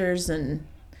adventures and,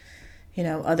 you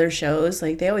know, other shows,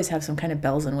 like they always have some kind of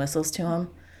bells and whistles to them.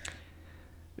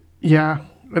 Yeah,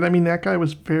 but I mean, that guy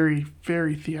was very,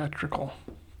 very theatrical.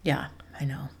 Yeah, I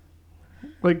know.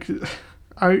 Like,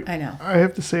 I know. I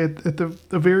have to say, at the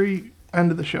very end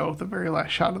of the show, the very last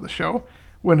shot of the show,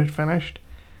 when it finished,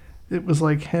 it was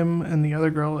like him and the other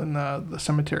girl in the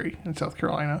cemetery in South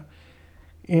Carolina.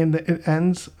 And it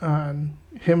ends on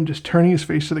him just turning his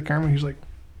face to the camera. He's like,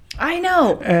 I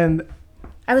know. and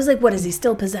I was like, what, is he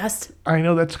still possessed? I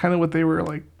know that's kind of what they were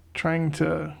like trying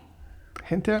to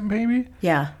hint at, maybe.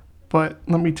 Yeah. But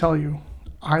let me tell you,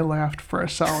 I laughed for a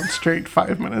solid straight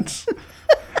 5 minutes.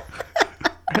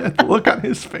 At the look on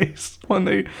his face when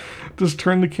they just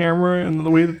turned the camera and the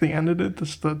way that they ended it,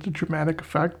 just the dramatic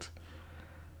effect.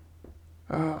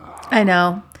 I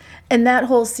know. And that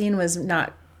whole scene was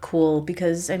not cool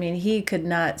because, I mean, he could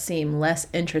not seem less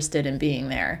interested in being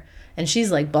there. And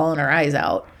she's like bawling her eyes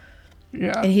out.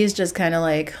 Yeah. And he's just kind of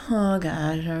like, oh,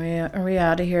 gosh, are we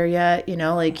out of here yet? You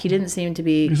know, like he didn't seem to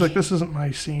be. He's like, this isn't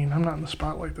my scene. I'm not in the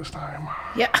spotlight this time.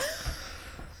 Yeah.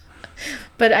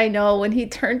 But I know when he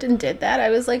turned and did that, I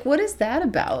was like, what is that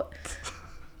about?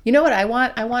 You know what I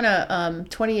want? I want a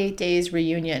 28 days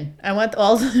reunion. I want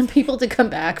all the people to come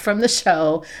back from the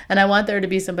show, and I want there to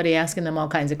be somebody asking them all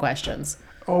kinds of questions.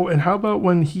 Oh, and how about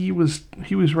when he was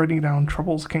writing down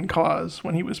troubles can cause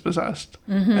when he was possessed,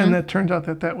 and it turns out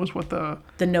that was what the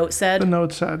note said. The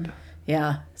note said.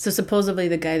 Yeah. So supposedly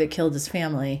the guy that killed his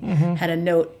family had a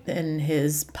note in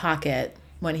his pocket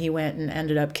when he went and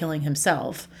ended up killing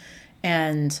himself,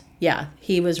 and yeah,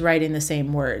 he was writing the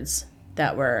same words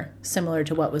that were similar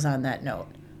to what was on that note.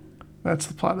 That's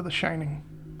the plot of The Shining.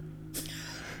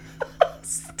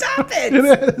 Stop it!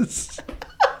 It is.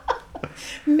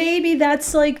 Maybe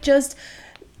that's like just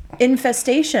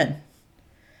infestation.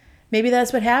 Maybe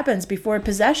that's what happens before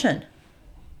possession.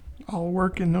 All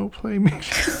work and no play.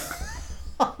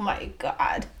 Oh my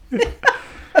God.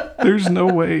 There's no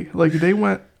way. Like they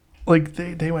went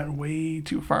way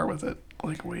too far with it.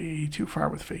 Like way too far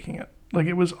with faking it. Like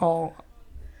it was all.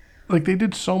 Like they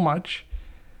did so much.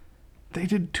 They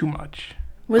did too much.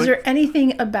 Was there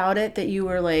anything about it that you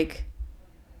were like,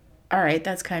 all right,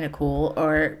 that's kind of cool,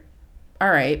 or all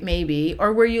right, maybe,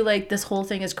 or were you like, this whole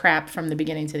thing is crap from the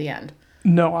beginning to the end?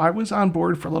 No, I was on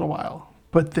board for a little while.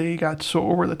 but they got so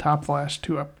over the top the last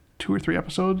two or three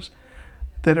episodes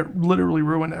that it literally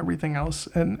ruined everything else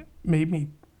and made me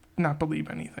not believe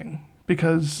anything,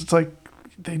 because it's like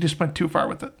they just went too far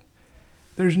with it.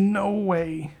 There's no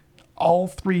way all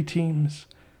three teams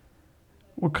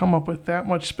would come up with that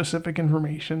much specific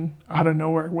information out of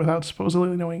nowhere without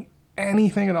supposedly knowing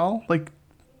anything at all. Like,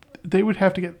 they would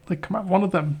have to get, like, come on, one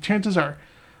of them, chances are,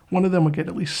 one of them would get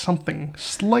at least something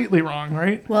slightly wrong,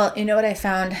 right? Well, you know what I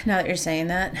found now that you're saying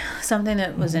that? Something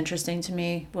that was interesting to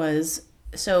me was,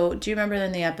 so do you remember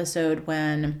in the episode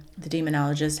when the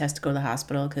demonologist has to go to the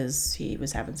hospital because he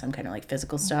was having some kind of like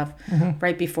physical stuff?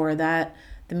 Right before that,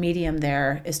 the medium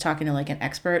there is talking to like an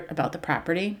expert about the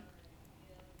property.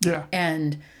 Yeah.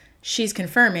 And she's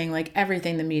confirming like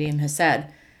everything the medium has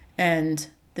said. And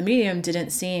the medium didn't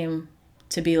seem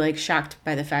to be like shocked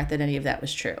by the fact that any of that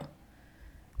was true.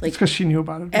 Like, because she knew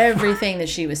about it before. Everything that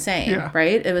she was saying,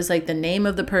 right? It was like the name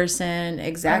of the person,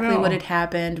 exactly what had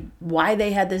happened, why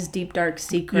they had this deep, dark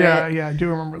secret. Yeah, I do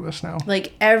remember this now.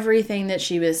 Like everything that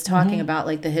she was talking about,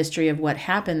 like the history of what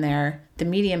happened there, the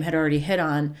medium had already hit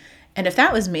on. And if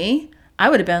that was me, I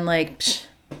would have been like, psh.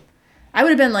 I would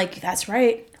have been like, that's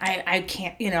right. I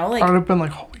can't, like. I would have been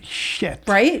like, holy shit.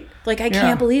 Right? Like, I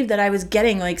can't believe that I was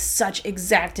getting like such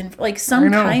exact, like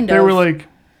some kind of. They were like,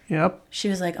 yep. She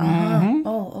was like,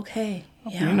 oh, okay.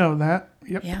 Yeah. You know that.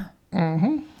 Yep. Yeah.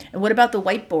 And what about the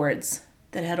whiteboards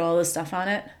that had all this stuff on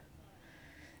it?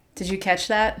 Did you catch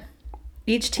that?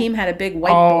 Each team had a big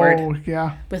whiteboard. Oh,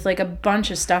 yeah. With like a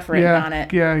bunch of stuff written on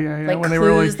it. Yeah. Like when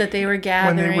clues that they were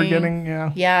gathering. When they were getting,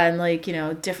 Yeah, and like,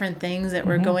 different things that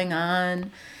were going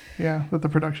on. Yeah, that the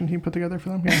production team put together for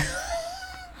them. Yeah.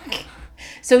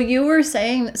 So you were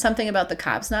saying something about the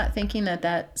cops not thinking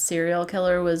that serial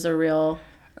killer was a real...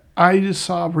 I just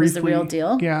saw briefly. Was the real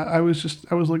deal? Yeah, I was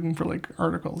looking for like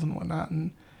articles and whatnot,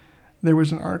 and there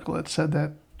was an article that said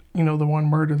that, the one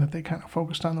murder that they kind of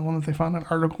focused on, the one that they found an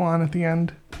article on at the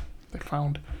end. They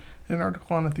found an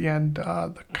article on at the end.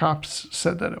 The cops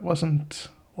said that it wasn't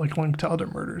like linked to other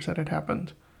murders that had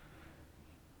happened.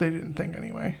 They didn't think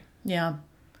anyway. Yeah.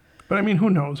 But I mean, who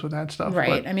knows with that stuff?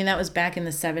 Right. But, I mean, that was back in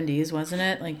the 70s, wasn't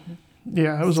it? Like.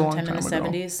 Yeah, it was a long time in the ago.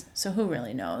 70s. So who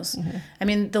really knows? I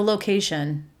mean, the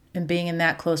location and being in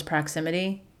that close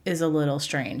proximity is a little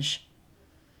strange.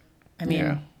 I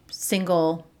mean,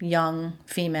 single, young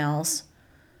females.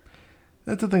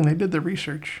 That's the thing. They did the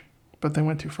research, but they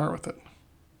went too far with it.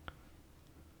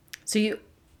 So there's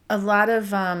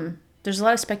a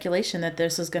lot of speculation that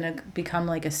this is going to become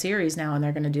like a series now and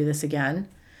they're going to do this again.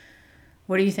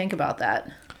 What do you think about that?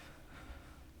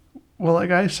 Well,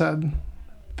 like I said,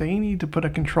 they need to put a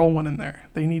control one in there.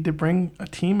 They need to bring a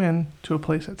team in to a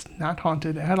place that's not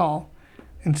haunted at all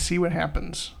and see what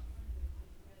happens.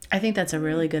 I think that's a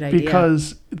really good idea.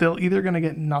 Because they're either going to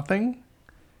get nothing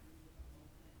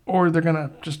or they're going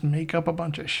to just make up a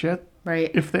bunch of shit.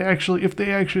 Right. If they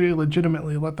actually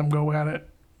legitimately let them go at it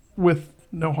with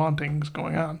no hauntings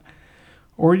going on.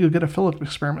 Or you'll get a Phillips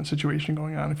experiment situation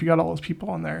going on if you got all those people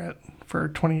on there for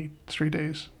 28 straight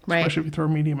days. Right. Especially if you throw a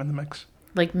medium in the mix.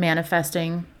 Like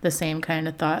manifesting the same kind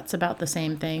of thoughts about the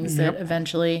same things that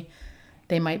eventually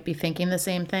they might be thinking the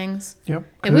same things. Yep.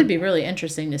 It would be really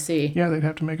interesting to see. Yeah, they'd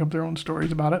have to make up their own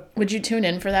stories about it. Would you tune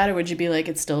in for that, or would you be like,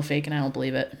 it's still fake and I don't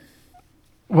believe it?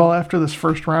 Well, after this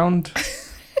first round,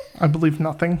 I believe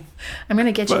nothing. I'm going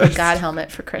to get you a God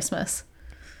helmet for Christmas.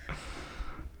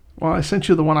 Well, I sent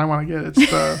you the one I want to get.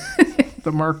 It's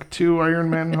the Mark II Iron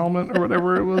Man helmet or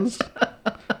whatever it was.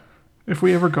 If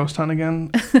we ever ghost hunt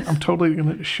again, I'm totally going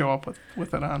to just show up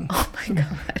with it on. Oh, my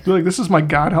God. Be like, this is my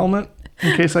God helmet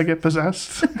in case I get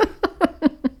possessed.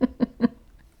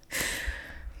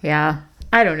 Yeah.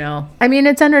 I don't know. I mean,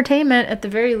 it's entertainment at the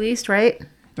very least, right?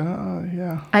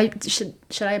 Yeah. Should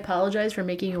I apologize for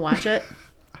making you watch it?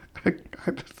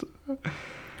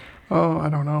 I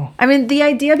don't know. I mean, the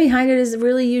idea behind it is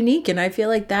really unique, and I feel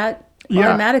like that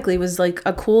automatically was like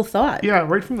a cool thought. Yeah,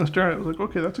 right from the start, I was like,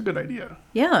 okay, that's a good idea.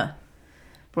 Yeah.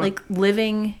 But, like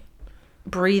living,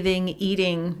 breathing,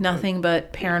 eating nothing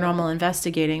but paranormal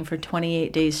investigating for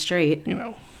 28 days straight.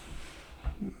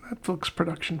 Netflix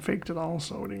production faked it all,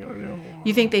 so what are you going to do?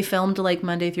 You think they filmed like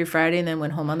Monday through Friday and then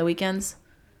went home on the weekends?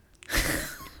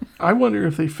 I wonder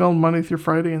if they filmed Monday through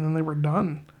Friday and then they were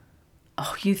done.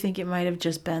 Oh, you think it might have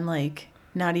just been like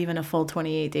not even a full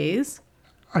 28 days?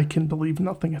 I can believe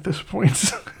nothing at this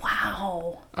point.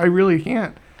 Wow. I really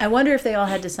can't. I wonder if they all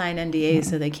had to sign NDAs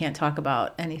so they can't talk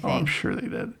about anything. Oh, I'm sure they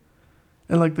did.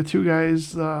 And like the two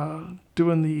guys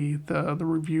doing the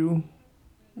review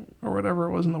or whatever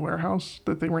it was in the warehouse,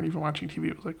 that they weren't even watching TV.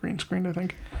 It was like green screened, I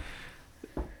think.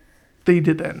 They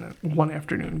did that in one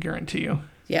afternoon, guarantee you.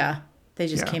 Yeah. They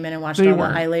just Yeah. came in and watched They all the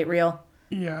weren't. highlight reel.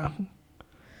 Yeah.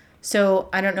 So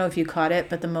I don't know if you caught it,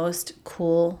 but the most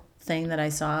cool thing that I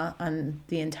saw on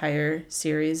the entire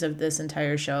series of this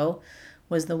entire show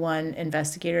was the one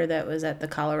investigator that was at the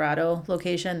Colorado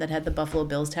location that had the Buffalo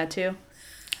Bills tattoo.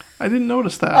 I didn't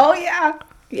notice that. Oh, yeah.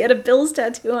 He had a Bills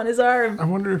tattoo on his arm. I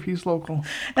wonder if he's local.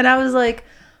 And I was like,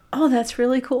 oh, that's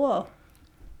really cool.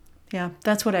 Yeah,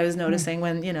 that's what I was noticing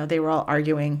when, they were all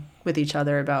arguing with each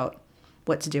other about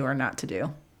what to do or not to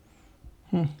do.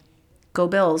 Go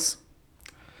Bills.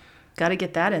 Got to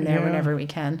get that in there Yeah. whenever we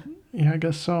can. Yeah, I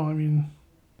guess so. I mean,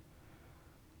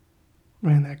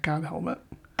 man, that God helmet.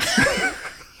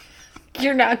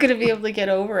 You're not going to be able to get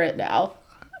over it now.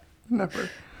 Never.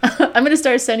 I'm going to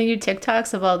start sending you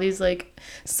TikToks of all these like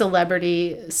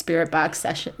celebrity spirit box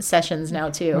sessions now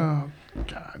too. Oh,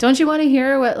 God. Don't you want to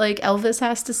hear what like Elvis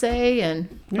has to say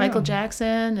and Yeah. Michael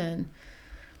Jackson and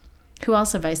who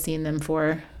else have I seen them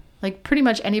for? Like pretty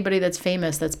much anybody that's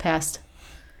famous that's passed.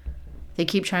 They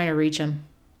keep trying to reach him.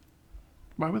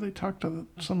 Why would they talk to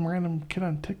some random kid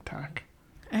on TikTok?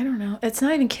 I don't know. It's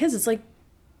not even kids. It's like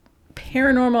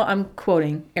paranormal, I'm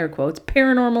quoting, air quotes,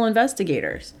 paranormal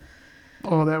investigators.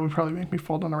 Oh, that would probably make me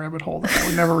fall down a rabbit hole that I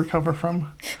would never recover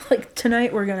from. Like,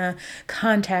 tonight we're going to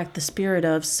contact the spirit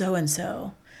of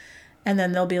so-and-so. And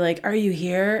then they'll be like, are you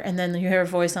here? And then you hear a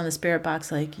voice on the spirit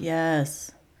box like,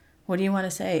 yes. What do you want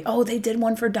to say? Oh, they did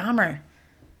one for Dahmer.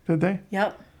 Did they?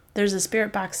 Yep. There's a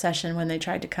spirit box session when they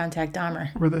tried to contact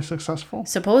Dahmer. Were they successful?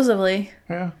 Supposedly.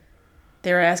 Yeah.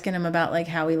 They were asking him about like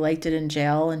how he liked it in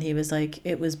jail, and he was like,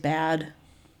 it was bad.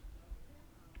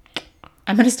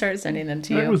 I'm going to start sending them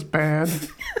to you. It was bad.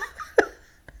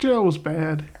 Jail was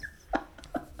bad.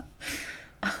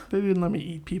 They didn't let me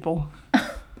eat people.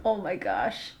 Oh my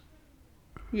gosh.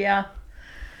 Yeah.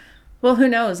 Well, who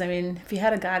knows? I mean, if you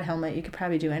had a God helmet, you could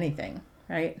probably do anything,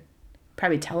 right?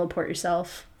 Probably teleport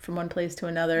yourself from one place to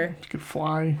another. You could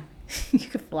fly. You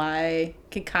could fly, you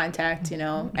could contact,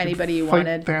 anybody you Fight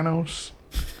wanted. Thanos.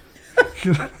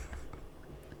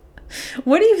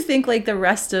 What do you think, like, the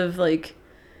rest of, like,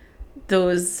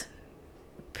 those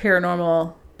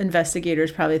paranormal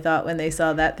investigators probably thought when they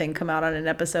saw that thing come out on an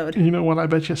episode? You know what? I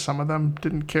bet you some of them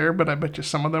didn't care, but I bet you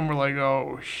some of them were like,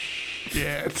 oh,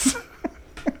 shit.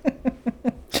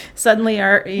 Suddenly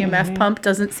our EMF pump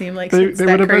doesn't seem like They it's would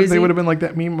that have crazy. been. They would have been like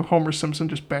that meme of Homer Simpson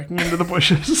just backing into the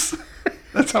bushes.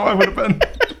 That's how I would have been.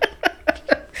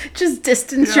 Just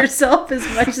distance yourself as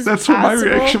much as That's possible. what my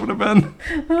reaction would have been.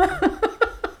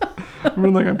 I've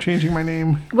been like, I'm changing my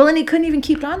name. Well, and he couldn't even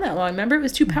keep it on that long. Remember, it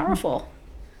was too powerful.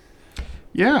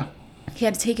 Yeah. He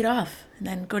had to take it off and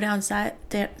then go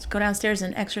downstairs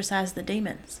and exorcise the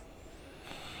demons.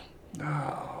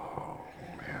 Oh,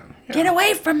 man. Yeah. Get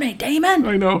away from me, demon!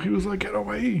 I know. He was like, get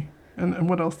away. And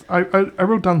what else? I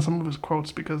wrote down some of his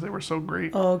quotes because they were so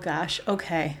great. Oh, gosh.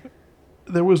 Okay.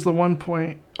 There was the one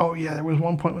point. Oh, yeah. There was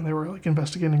one point when they were like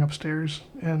investigating upstairs.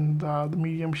 And the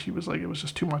medium, she was like, it was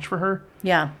just too much for her.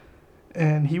 Yeah.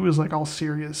 And he was like all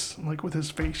serious, like with his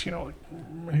face, like,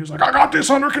 and he was like, I got this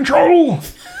under control.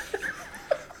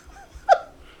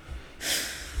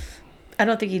 I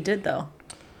don't think he did, though.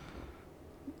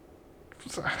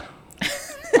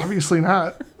 Obviously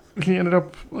not. He ended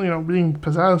up, being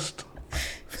possessed.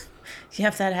 Yeah,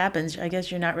 if that happens, I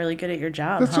guess you're not really good at your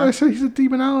job, That's huh? what I said. He's a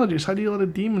demonologist. How do you let a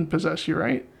demon possess you,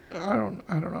 right? I don't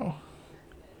know.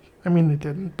 I mean, they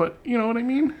didn't, but you know what I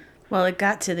mean? Well, it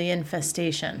got to the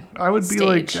infestation I would be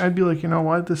stage. I'd be like, you know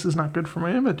what? This is not good for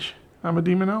my image. I'm a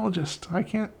demonologist. I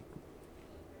can't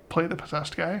play the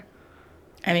possessed guy.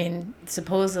 I mean,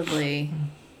 supposedly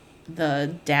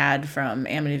the dad from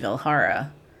Amityville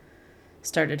Horror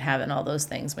started having all those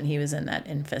things when he was in that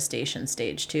infestation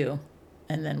stage too.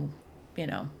 And then,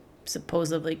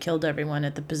 supposedly killed everyone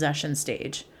at the possession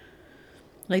stage.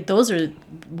 Like, those are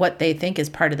what they think is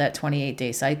part of that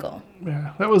 28-day cycle.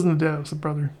 Yeah, that wasn't the dad. It was the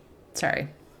brother. Sorry.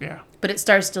 Yeah. But it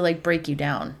starts to, like, break you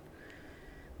down.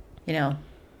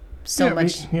 So Yeah,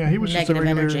 much he was just a negative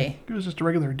regular, energy. He was just a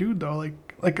regular dude, though.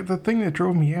 Like the thing that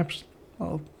drove me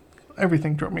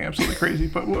everything drove me absolutely crazy.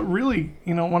 But what really,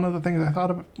 one of the things I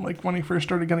thought of, like when he first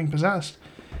started getting possessed,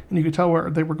 and you could tell where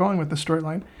they were going with the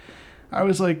storyline, I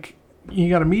was like, you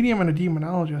got a medium and a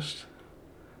demonologist.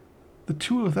 The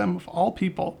two of them, of all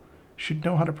people, should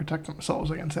know how to protect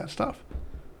themselves against that stuff.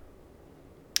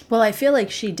 Well, I feel like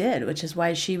she did, which is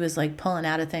why she was, like, pulling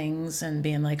out of things and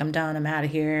being like, I'm done, I'm out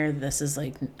of here. This is,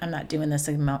 like, I'm not doing this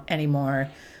anymore.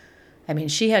 I mean,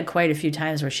 she had quite a few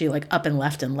times where she, like, up and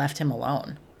left him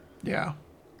alone. Yeah.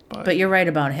 But you're right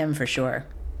about him for sure.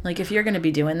 Like, if you're going to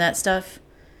be doing that stuff,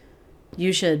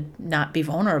 you should not be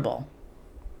vulnerable.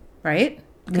 Right?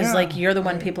 Because, Yeah, like, you're the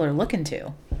one people are looking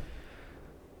to.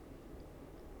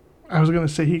 I was going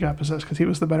to say he got possessed because he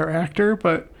was the better actor,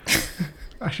 but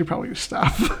I should probably just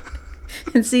stop.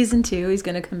 In season 2, he's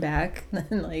gonna come back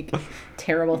and like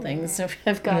terrible things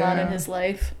have gone on in his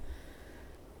life.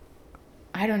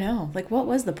 I don't know. Like, what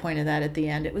was the point of that at the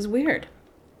end? It was weird.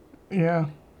 Yeah.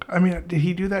 I mean, did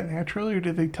he do that naturally, or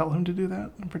did they tell him to do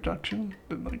that in production?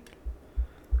 Like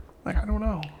I don't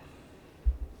know.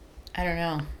 I don't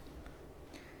know.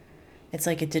 It's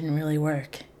like it didn't really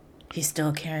work. He's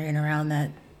still carrying around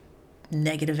that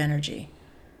negative energy.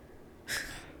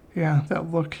 Yeah, that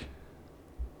look.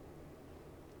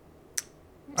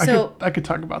 So I could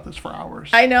talk about this for hours.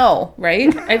 I know,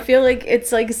 right? I feel like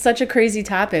it's like such a crazy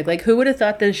topic. Like, who would have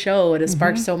thought this show would have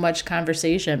sparked so much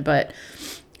conversation? But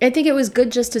I think it was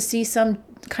good just to see some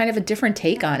kind of a different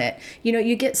take on it. You know,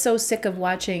 you get so sick of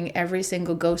watching every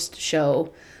single ghost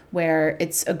show where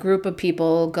it's a group of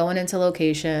people going into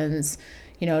locations,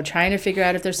 you know, trying to figure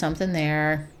out if there's something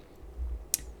there,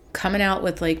 coming out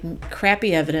with like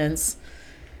crappy evidence,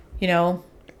 you know.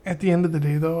 At the end of the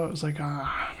day, though, I was like,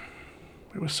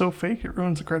 it was so fake, it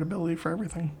ruins the credibility for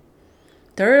everything.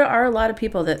 There are a lot of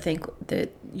people that think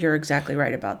that you're exactly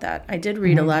right about that. I did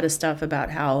read a lot of stuff about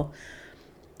how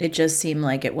it just seemed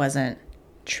like it wasn't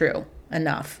true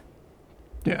enough.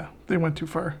 Yeah, they went too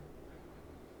far.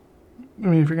 I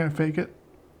mean, if you're going to fake it,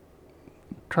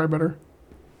 try better.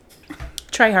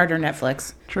 Try harder,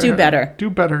 Netflix. Do better. Do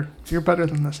better. You're better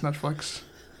than this, Netflix.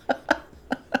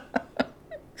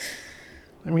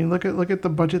 I mean, look at the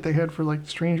budget they had for like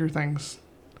Stranger Things.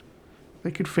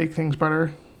 They could fake things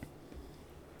better.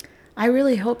 I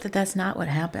really hope that that's not what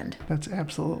happened. That's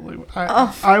absolutely.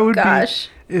 I would gosh.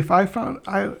 If I found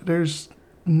there's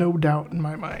no doubt in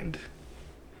my mind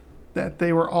that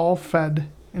they were all fed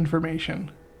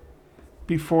information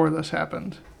before this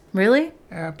happened. Really?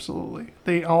 Absolutely.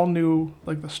 They all knew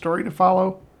like the story to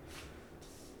follow.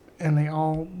 And they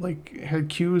all like had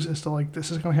cues as to like, this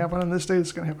is going to happen on this day, this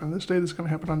is going to happen on this day, this is going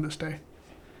to happen on this day.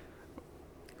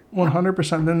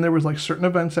 100%. Then there was like certain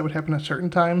events that would happen at certain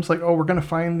times. Like, oh, we're going to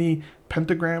find the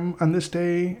pentagram on this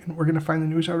day, and we're going to find the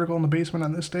news article in the basement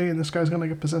on this day, and this guy's going to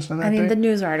get possessed on that day. I mean, the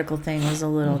news article thing was a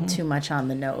little too much on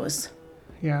the nose.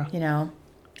 Yeah. You know,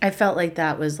 I felt like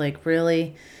that was like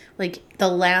really, like the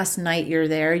last night you're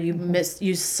there,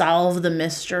 you solve the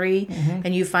mystery,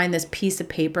 and you find this piece of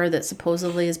paper that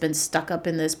supposedly has been stuck up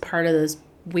in this part of this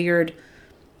weird,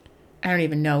 I don't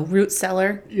even know, root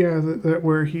cellar. Yeah, that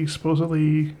where he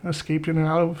supposedly escaped in and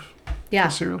out of the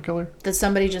serial killer. That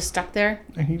somebody just stuck there.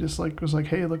 And he just like was like,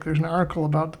 hey, look, there's an article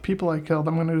about the people I killed.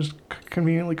 I'm going to just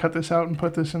conveniently cut this out and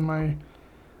put this in my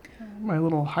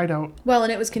little hideout. Well,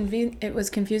 and it was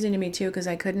confusing to me too, because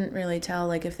I couldn't really tell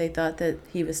like if they thought that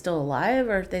he was still alive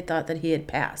or if they thought that he had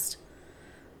passed.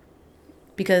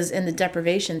 Because in the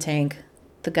deprivation tank,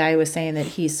 the guy was saying that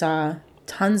he saw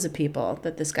tons of people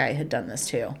that this guy had done this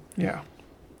to. Yeah.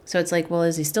 So it's like, well,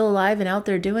 is he still alive and out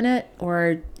there doing it,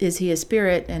 or is he a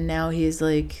spirit and now he's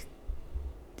like,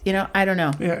 you know, I don't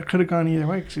know. Yeah, it could have gone either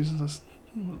way because he's in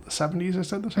the 70s. I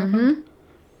said this happened.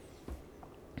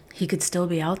 He could still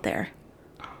be out there.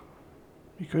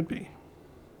 He could be.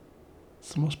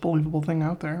 It's the most believable thing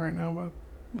out there right now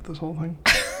with this whole thing.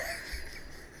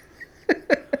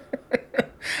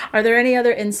 Are there any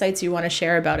other insights you want to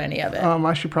share about any of it?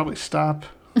 I should probably stop.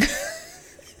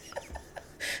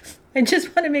 I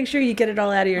just want to make sure you get it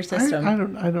all out of your system. I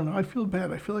don't know. I feel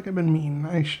bad. I feel like I've been mean.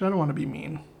 I don't want to be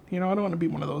mean. You know, I don't want to be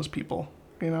one of those people.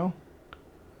 You know.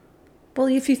 Well,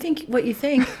 if you think what you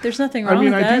think, there's nothing wrong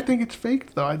with that. I do think it's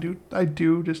faked, though. I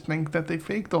do just think that they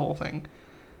faked the whole thing.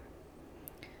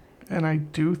 And I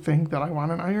do think that I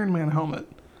want an Iron Man helmet.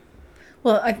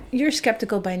 Well, you're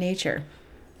skeptical by nature.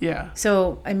 Yeah.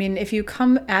 So, I mean, if you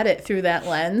come at it through that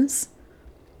lens,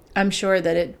 I'm sure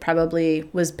that it probably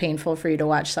was painful for you to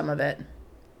watch some of it.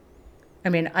 I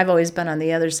mean, I've always been on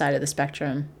the other side of the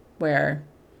spectrum where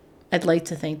I'd like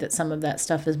to think that some of that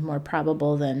stuff is more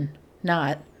probable than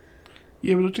not.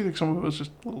 Yeah, but don't you think some of it was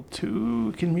just a little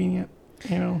too convenient?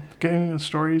 You know, getting the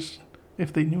stories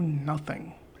if they knew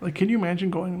nothing. Like, can you imagine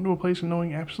going into a place and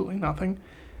knowing absolutely nothing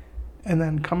and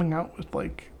then coming out with,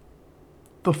 like,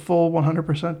 the full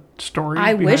 100% story?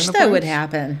 I wish that would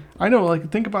happen. I know,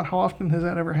 like, think about how often has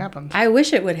that ever happened. I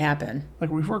wish it would happen.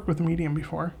 Like, we've worked with Medium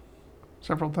before.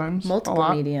 Several times. Multiple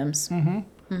mediums.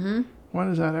 When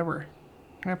has that ever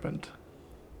happened?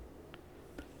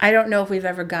 I don't know if we've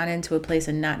ever gone into a place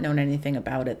and not known anything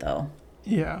about it, though.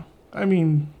 Yeah. I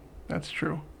mean, that's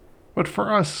true. But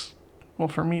for us, well,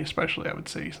 for me especially, I would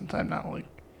say, since I'm not, like,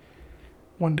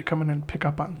 one to come in and pick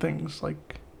up on things,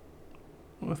 like,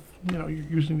 with, you know, you're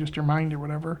using just your mind or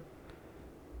whatever,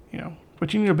 you know.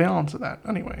 But you need a balance of that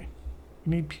anyway.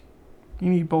 You need You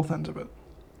need both ends of it.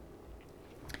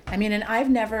 I mean, and I've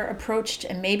never approached,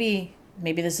 and maybe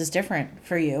this is different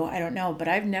for you, I don't know, but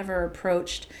I've never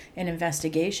approached an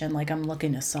investigation like I'm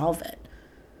looking to solve it.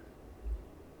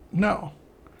 No.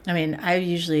 I mean, I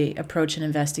usually approach an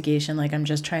investigation like I'm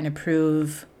just trying to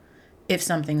prove if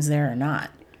something's there or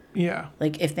not. Yeah.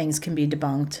 Like if things can be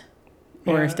debunked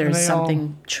or Yeah, if there's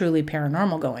something truly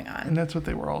paranormal going on. And that's what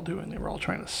they were all doing. They were all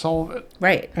trying to solve it.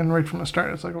 Right. And right from the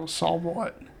start, it's like, well, solve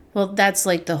what? Well, that's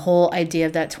like the whole idea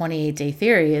of that 28-day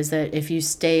theory is that if you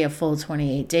stay a full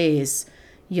 28 days,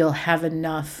 you'll have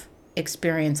enough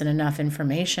experience and enough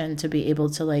information to be able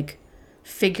to like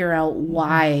figure out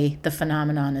why the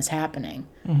phenomenon is happening.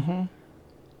 Mm-hmm.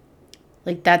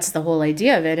 Like that's the whole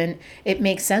idea of it. And it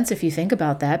makes sense if you think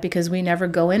about that because we never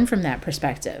go in from that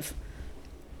perspective.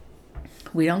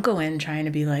 We don't go in trying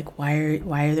to be like, why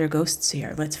are there ghosts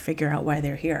here? Let's figure out why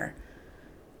they're here.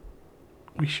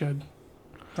 We should.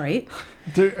 Right?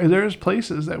 There's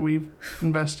places that we've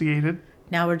investigated.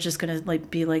 Now we're just going to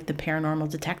like be like the paranormal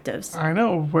detectives. I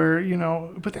know where,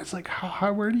 but that's like,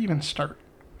 where do you even start?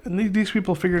 And these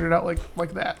people figured it out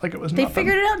like that. Like it was nothing. They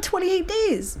figured it out in 28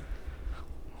 days.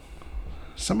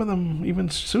 Some of them even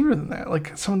sooner than that.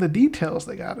 Like some of the details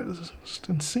they got is just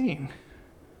insane.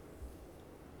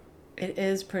 It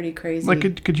is pretty crazy.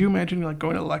 Like, could you imagine like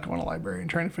going to the Lackawanna Library and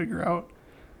trying to figure out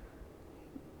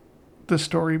the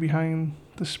story behind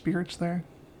the spirits there?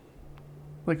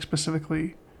 Like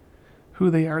specifically who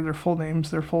they are, their full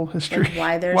names, their full history. Like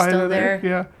why they're still there?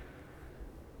 Yeah.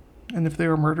 And if they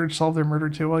were murdered, solve their murder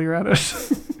too while you're at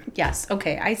it. Yes.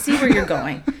 Okay. I see where you're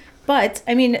going. But,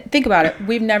 I mean, think about it.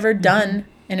 We've never done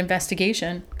an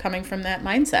investigation coming from that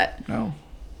mindset. No.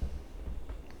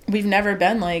 We've never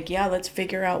been like, yeah, let's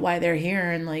figure out why they're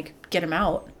here and, like, get them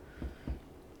out.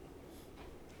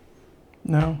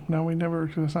 No, we never,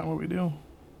 because that's not what we do.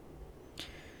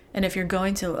 And if you're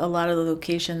going to a lot of the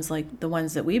locations like the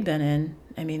ones that we've been in,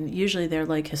 I mean, usually they're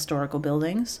like historical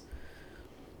buildings,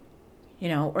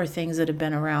 or things that have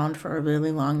been around for a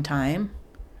really long time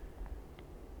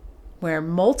where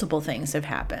multiple things have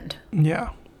happened.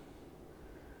 Yeah.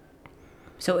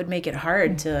 So it would make it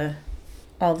hard to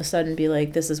all of a sudden be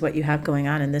like, this is what you have going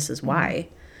on and this is why.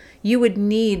 You would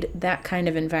need that kind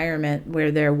of environment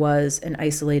where there was an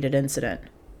isolated incident.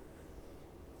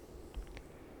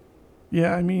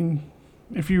 Yeah, I mean,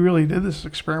 if you really did this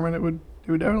experiment, it would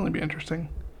definitely be interesting.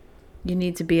 You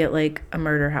need to be at like a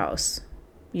murder house.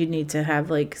 You need to have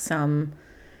like some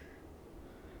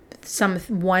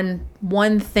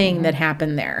one thing that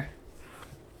happened there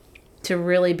to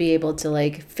really be able to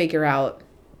like figure out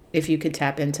if you could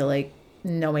tap into like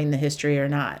knowing the history or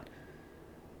not.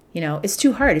 It's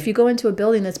too hard. If you go into a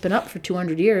building that's been up for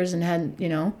 200 years and had,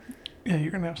 Yeah,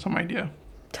 you're going to have some idea.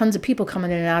 Tons of people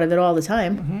coming in and out of it all the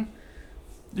time. Mm-hmm.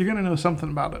 You're going to know something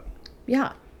about it.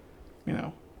 Yeah.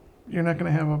 You're not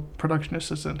going to have a production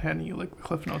assistant handing you like the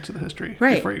cliff notes of the history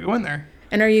before you go in there.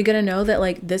 And are you going to know that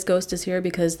like this ghost is here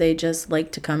because they just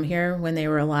like to come here when they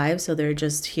were alive, so they're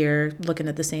just here looking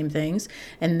at the same things?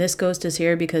 And this ghost is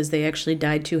here because they actually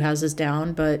died 2 houses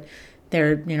down, but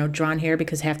they're, drawn here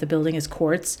because half the building is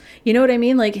quartz. You know what I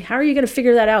mean? Like, how are you going to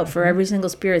figure that out for every single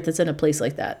spirit that's in a place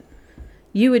like that?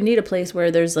 You would need a place where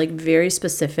there's like very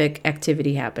specific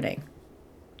activity happening.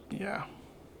 Yeah.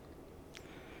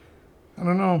 I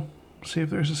don't know. See if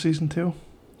there's a season 2.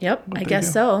 Yep, I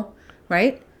guess so.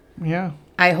 Right? Yeah.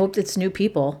 I hope it's new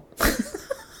people.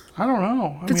 I don't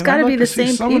know. It's got to be the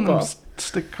same some people. Of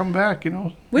them come back,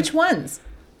 Which ones?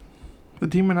 The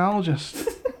demonologist.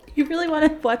 You really want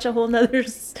to watch a whole nother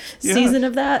season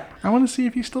of that? I want to see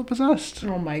if he's still possessed.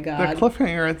 Oh my God. That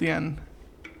cliffhanger at the end.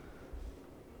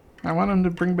 I want him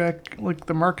to bring back like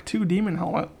the Mark II demon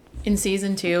helmet. In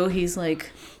season 2, he's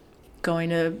like going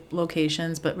to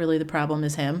locations, but really the problem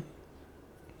is him.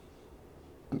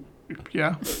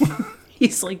 Yeah.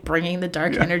 He's like bringing the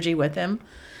dark energy with him.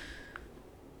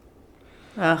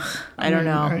 Ugh, I don't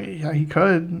know. Yeah, he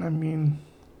could. I mean,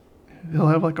 he'll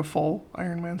have like a full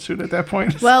Iron Man suit at that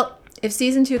point. Well, if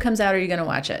season 2 comes out, are you going to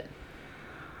watch it?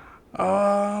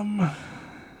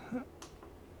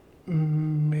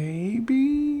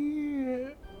 Maybe.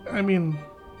 I mean,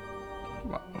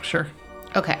 well, sure.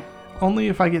 Okay. Only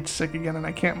if I get sick again and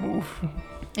I can't move.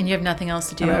 And you have nothing else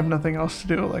to do. And I have nothing else to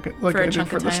do like I did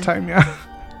for this time, yeah.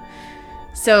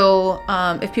 So,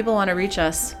 if people want to reach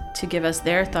us to give us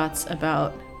their thoughts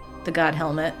about the God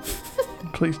helmet,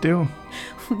 please do.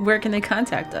 Where can they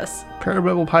contact us?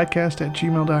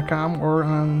 ParaBebblePodcast@gmail.com or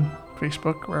on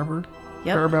Facebook, wherever.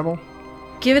 Yep. Parabebble.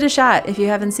 Give it a shot if you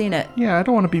haven't seen it. Yeah, I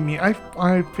don't want to be mean. I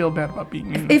feel bad about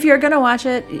being mean. If you're going to watch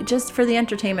it, just for the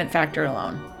entertainment factor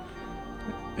alone.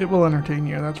 It will entertain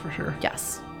you, that's for sure.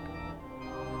 Yes.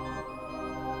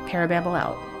 Parababble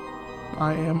out.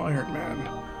 I am Iron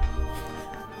Man.